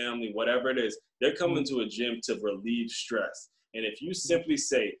in the family, whatever it is. They're coming to a gym to relieve stress. And if you simply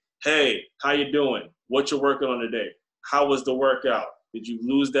say, hey, how you doing? What you're working on today? How was the workout? Did you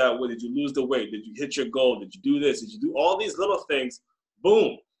lose that weight? Did you lose the weight? Did you hit your goal? Did you do this? Did you do all these little things?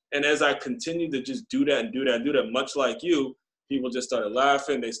 Boom. And as I continued to just do that and do that and do that, much like you, people just started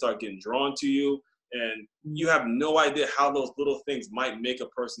laughing. They start getting drawn to you. And you have no idea how those little things might make a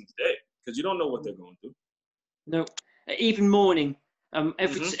person's day because you don't know what they're going through. No, even morning.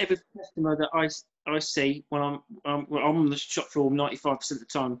 Every Mm-hmm. every customer that I see when I'm on the shop floor 95% of the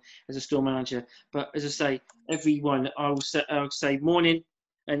time as a store manager. But as I say, everyone I'll say morning,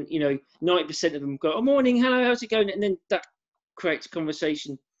 and you know 90% of them go, oh morning, hello, how's it going? And then that creates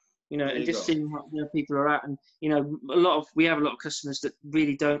conversation, you know, and just seeing what, you know, people are at. And you know, we have a lot of customers that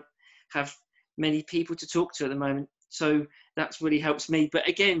really don't have many people to talk to at the moment, so that's really helps me. But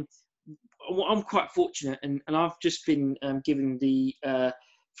again, I'm quite fortunate, and I've just been given the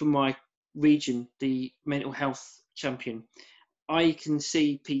from my region the mental health champion. I can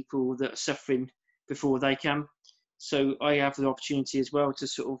see people that are suffering before they can, so I have the opportunity as well to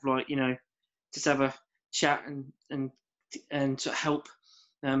sort of like, you know, just have a chat and to help.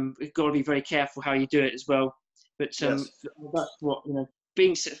 We've got to be very careful how you do it as well. But Yes. that's what, you know,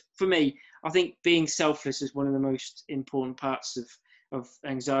 for me, I think being selfless is one of the most important parts of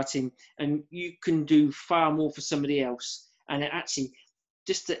anxiety, and you can do far more for somebody else. And it actually,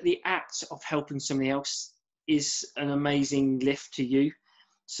 just the act of helping somebody else is an amazing lift to you.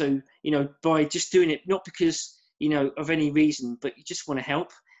 So, you know, by just doing it, not because, you know, of any reason, but you just want to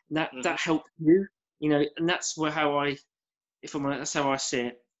help, that helps you, you know, and that's how I, if I'm honest, that's how I see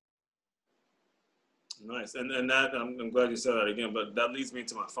it. Nice. And that I'm glad you said that again, but that leads me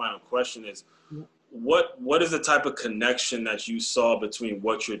to my final question is what is the type of connection that you saw between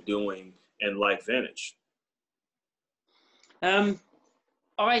what you're doing and LifeVantage?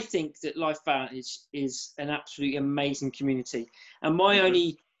 I think that LifeVantage is an absolutely amazing community, and my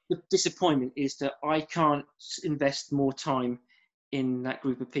only disappointment is that I can't invest more time in that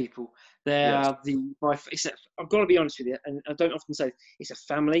group of people. I've got to be honest with you, and I don't often say it's a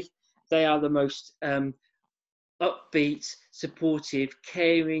family. They are the most upbeat, supportive,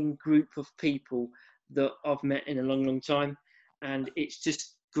 caring group of people that I've met in a long, long time, and it's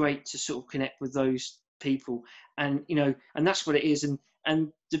just great to sort of connect with those people. And you know, and that's what it is.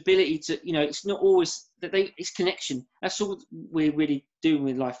 And the ability to, you know, it's not always that it's connection. That's all we're really doing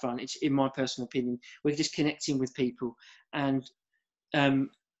with LifeVantage, in my personal opinion. We're just connecting with people, and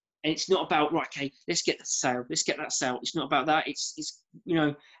it's not about, right, okay, let's get that sale. It's not about that. It's you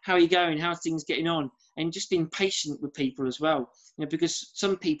know, how are you going? How are things getting on? And just being patient with people as well. You know, because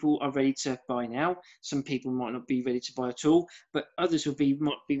some people are ready to buy now. Some people might not be ready to buy at all, but others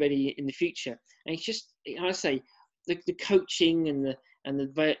might be ready in the future. And it's just, I say, the coaching and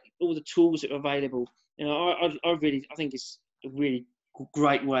all the tools that are available. You know, I think it's a really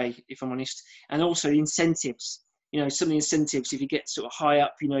great way, if I'm honest. And also the incentives. You know, some of the incentives, if you get sort of high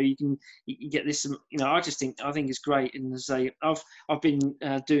up, you know, you can get this. You know, I think it's great. And as I've been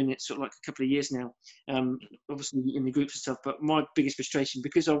doing it sort of like a couple of years now, obviously in the groups and stuff. But my biggest frustration,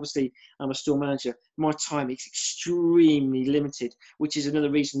 because obviously I'm a store manager, my time is extremely limited, which is another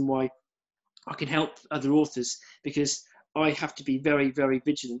reason why I can help other authors, because I have to be very, very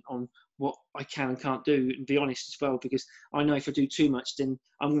vigilant on what I can and can't do, and be honest as well, because I know if I do too much, then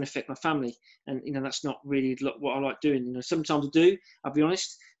I'm going to affect my family, and that's not really what I like doing. Sometimes I do, I'll be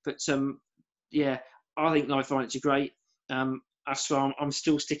honest, but yeah, I think Life Finance are great. That's why I'm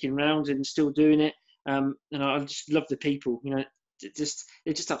still sticking around and still doing it. And I just love the people. They're just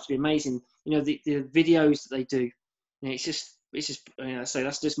absolutely amazing. The videos that they do. It's just so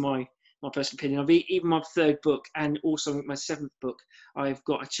that's just my personal opinion. Even my third book, and also my seventh book, I've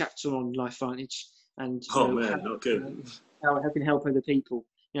got a chapter on Life Vantage, and man, no kidding. How I can help other people.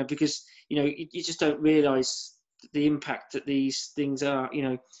 Because you just don't realise the impact that these things are.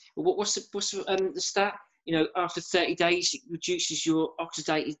 What's the stat? After 30 days, it reduces your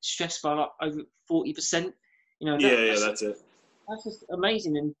oxidative stress by like over 40%. That's it. That's just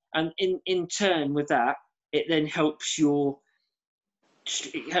amazing, and in turn with that, it then helps your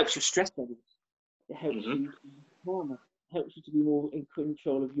stress levels. It helps you calmer. It helps you to be more in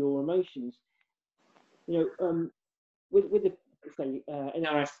control of your emotions. With the say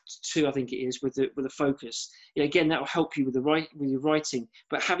NRF2, I think it is, with the focus. Again, that will help you with your writing,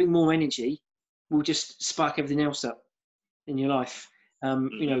 but having more energy will just spark everything else up in your life.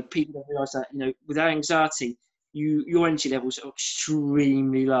 People don't realise that. With anxiety, your energy levels are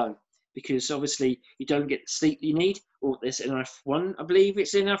extremely low, because obviously you don't get the sleep you need, or there's NRF1, I believe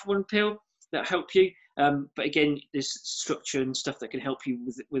it's an NRF1 pill that help you. But again, there's structure and stuff that can help you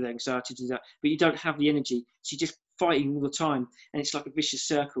with anxiety to do that. But you don't have the energy, so you're just fighting all the time, and it's like a vicious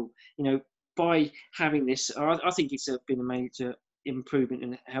circle. By having this, I think it's been a major improvement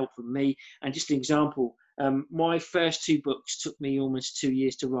and help for me. And just an example, my first two books took me almost 2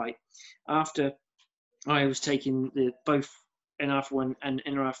 years to write. After I was taking both NRF1 and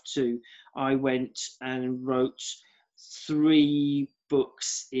NRF2, I went and wrote 3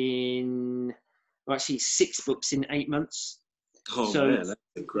 books actually 6 books in 8 months. Man, that's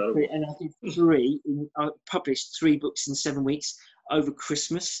incredible. And I did I published 3 books in 7 weeks over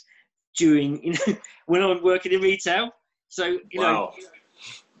Christmas, during when I'm working in retail. So wow.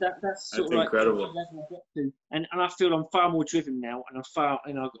 That's sort of incredible. Like the level I get to. And I feel I'm far more driven now, and I've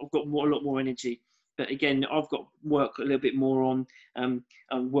got a lot more energy. But again, I've got to work a little bit more on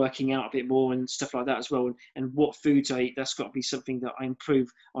working out a bit more and stuff like that as well. And what foods I eat, that's got to be something that I improve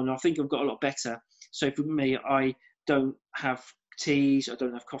on. I think I've got a lot better. So for me, I don't have teas, I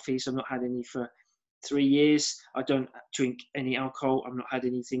don't have coffees. I've not had any for 3 years. I don't drink any alcohol. I've not had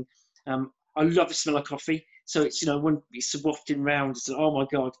anything. I love the smell of coffee. So it's when it's wafting round, it's like, oh my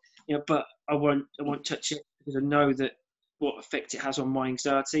god, but I won't touch it, because I know that what effect it has on my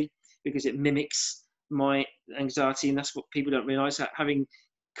anxiety, because it mimics my anxiety, and that's what people don't realise. That having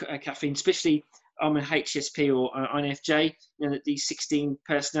caffeine, especially I'm an HSP or an INFJ, these 16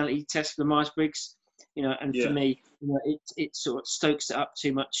 personality tests for the Myers-Briggs, and for me, it sort of stokes it up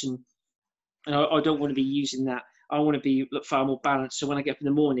too much, and I don't want to be using that. I want to be far more balanced. So when I get up in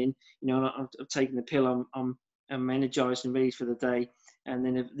the morning, I've taken the pill, I'm energized and ready for the day. And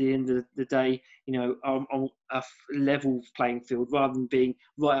then at the end of the day, I'm on a level playing field, rather than being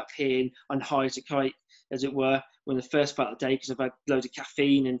right up here on high as a kite, as it were, when the first part of the day, because I've had loads of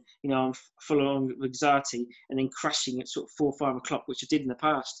caffeine and, I'm full on with anxiety, and then crashing at sort of 4 or 5 o'clock, which I did in the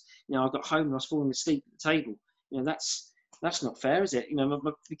past. I got home and I was falling asleep at the table. That's not fair, is it?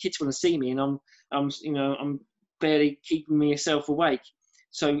 The kids want to see me, and I'm barely keeping myself awake.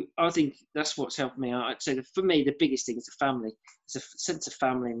 So I think that's what's helped me. I'd say that for me, the biggest thing is the family. It's a sense of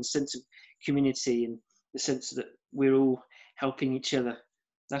family and a sense of community, and the sense that we're all helping each other.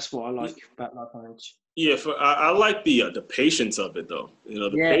 That's what I like about Life Vantage. Yeah, I like the patience of it, though.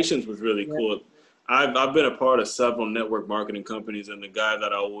 Patience was really cool. I've been a part of several network marketing companies, and the guy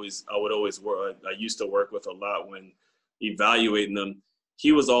that I used to work with a lot when evaluating them,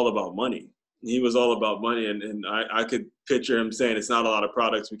 he was all about money. He was all about money, and I could picture him saying, it's not a lot of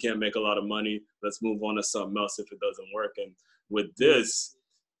products, we can't make a lot of money, let's move on to something else if it doesn't work. And with this,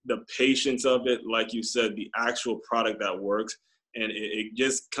 the patience of it, like you said, the actual product that works, and it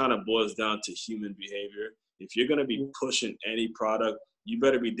just kind of boils down to human behavior. If you're going to be pushing any product, you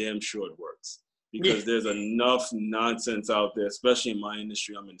better be damn sure it works, because there's enough nonsense out there, especially in my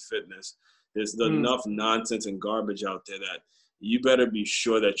industry. I'm in fitness. There's enough nonsense and garbage out there that you better be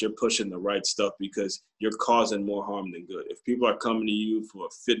sure that you're pushing the right stuff, because you're causing more harm than good. If people are coming to you for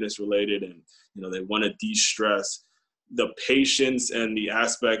fitness related and, they want to de-stress, the patience and the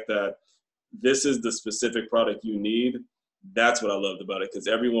aspect that this is the specific product you need, that's what I loved about it, because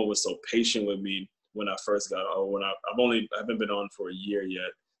everyone was so patient with me when I first got on. I haven't been on for a year yet,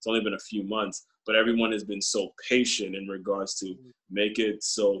 It's only been a few months, but everyone has been so patient in regards to make it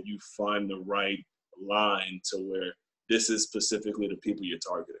so you find the right line to where this is specifically the people you're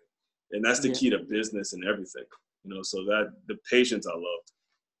targeting. And that's the key to business and everything, you know, so that the patience I loved.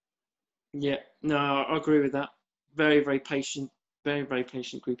 Yeah, no, I agree with that. Very, very patient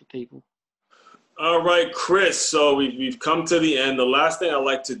group of people. All right, Chris. So we've come to the end. The last thing I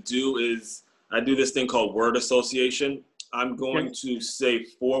like to do is I do this thing called word association. I'm going to say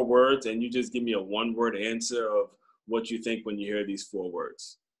 4 words, and you just give me a 1-word answer of what you think when you hear these 4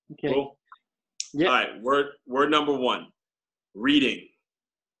 words. Okay. Cool? Yeah. All right, word number 1, reading.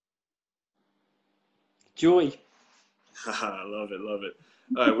 Joy. I love it.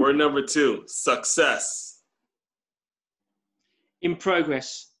 All right, word number 2, success. In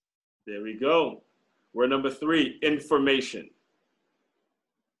progress. There we go. Word number 3, information.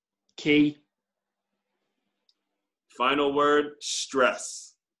 Key. Final word,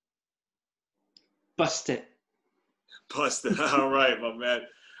 stress. Bust it. Busted. All right, my man.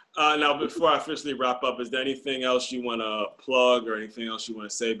 Now, before I officially wrap up, is there anything else you want to plug or anything else you want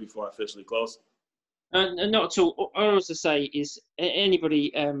to say before I officially close? Not at all. All I was to say is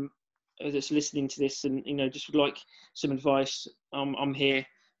anybody that's listening to this and, you know, just would like some advice, I'm here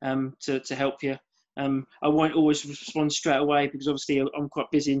to help you. I won't always respond straight away because obviously I'm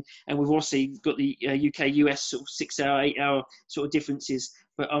quite busy, and we've also got the UK-US sort of 6-hour, 8-hour sort of differences.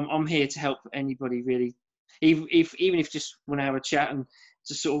 But I'm here to help anybody really, even if just want to have a chat and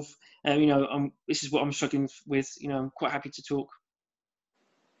to sort of, you know, this is what I'm struggling with. You know, I'm quite happy to talk.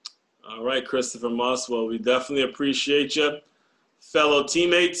 All right, Christopher Moss. Well, we definitely appreciate you. Fellow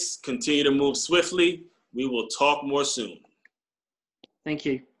teammates, continue to move swiftly. We will talk more soon. Thank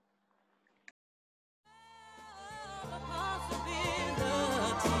you.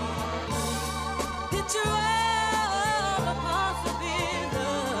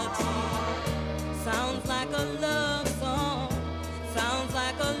 Sounds like a love song. Sounds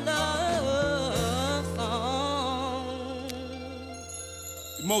like a love song.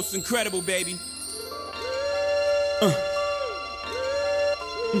 The most incredible, baby.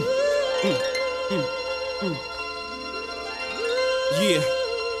 Yeah.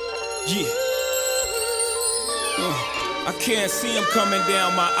 I can't see him coming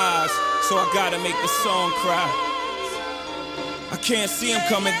down my eyes, so I gotta make the song cry. I can't see him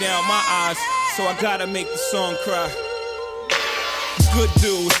coming down my eyes, so I gotta make the song cry. Good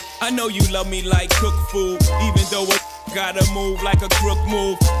dude, I know you love me like cooked food, even though I gotta move like a crook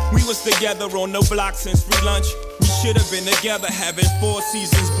move. We was together on the block since free lunch. We should have been together having 4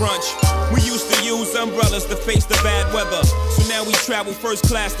 seasons brunch. We used to use umbrellas to face the bad weather, so now we travel first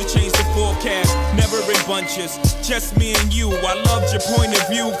class to change the forecast. Never in bunches, just me and you. I loved your point of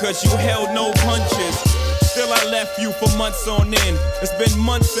view cause you held no punches. Still I left you for months on end. It's been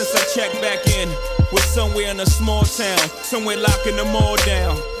months since I checked back in. We're somewhere in a small town, somewhere locking them all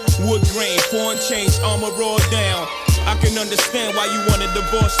down. Wood grain, foreign change, armor all down. I can understand why you want a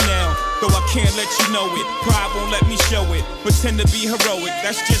divorce now, though I can't let you know it. Pride won't let me show it. Pretend to be heroic,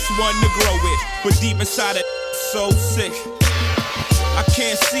 that's just one to grow it. But deep inside it, so sick. I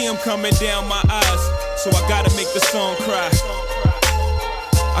can't see him coming down my eyes, so I gotta make the song cry.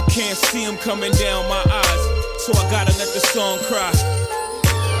 I can't see him coming down my eyes, so I gotta let the song cry.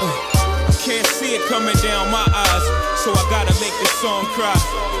 I can't see it coming down my eyes, so I gotta make the song cry.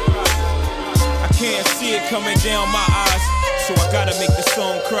 I can't see it coming down my eyes, so I gotta make the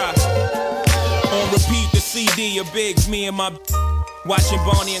song cry. On repeat the CD of Biggs, me and my watching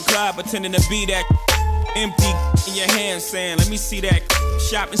Bonnie and Clyde, pretending to be that empty in your hand, saying, let me see that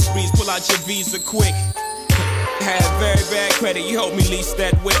shopping sprees, pull out your Visa quick. Had very bad credit, you helped me lease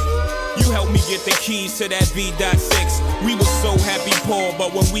that whip. You helped me get the keys to that V.6. We were so happy poor,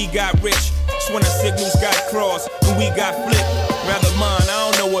 but when we got rich, that's when our signals got crossed and we got flipped. Rather mine, I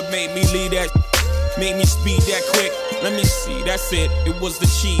don't know what made me leave that, made me speed that quick. Let me see, that's it, it was the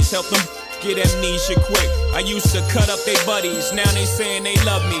cheese. Help them get amnesia quick. I used to cut up they buddies, now they saying they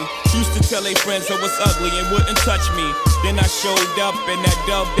love me. Used to tell they friends I was ugly and wouldn't touch me. Then I showed up in that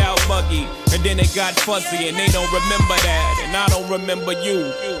dubbed out buggy, and then it got fuzzy and they don't remember that, and I don't remember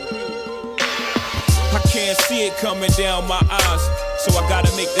you. I can't see it coming down my eyes, so I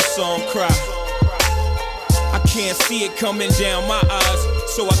gotta make this song cry. I can't see it coming down my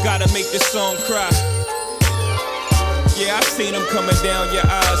eyes, so I gotta make this song cry. Yeah, I've seen them coming down your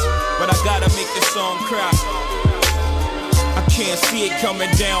eyes, but I gotta make this song cry. I can't see it coming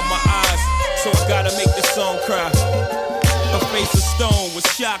down my eyes, so I gotta make this song cry. Her face of stone was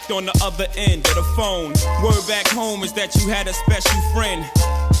shocked on the other end of the phone. Word back home is that you had a special friend.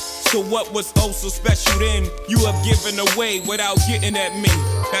 So what was oh so special then? You have given away without getting at me.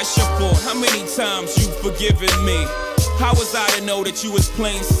 That's your fault. How many times you forgiven me? How was I to know that you was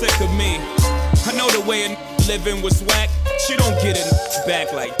plain sick of me? I know the way a living was whack. She don't get it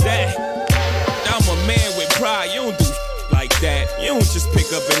back like that. I'm a man with pride. You don't do like that. You don't just pick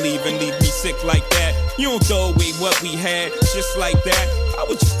up and leave me sick like that. You don't throw away what we had just like that. I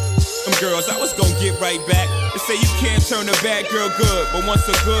was them girls, I was gonna get right back. They say you can't turn a bad girl good, but once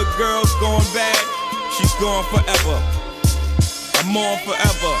a good girl's gone bad, she's gone forever. I'm on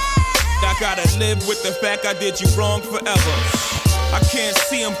forever. I gotta live with the fact I did you wrong forever. I can't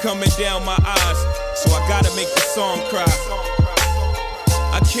see them coming down my eyes, so I gotta make the song cry.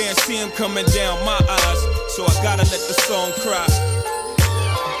 I can't see them coming down my eyes, so I gotta let the song cry.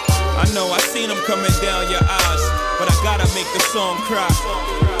 I know I seen them coming down your eyes, but I gotta make the song cry.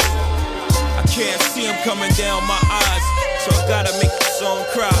 I can't see them coming down my eyes, so I gotta make the song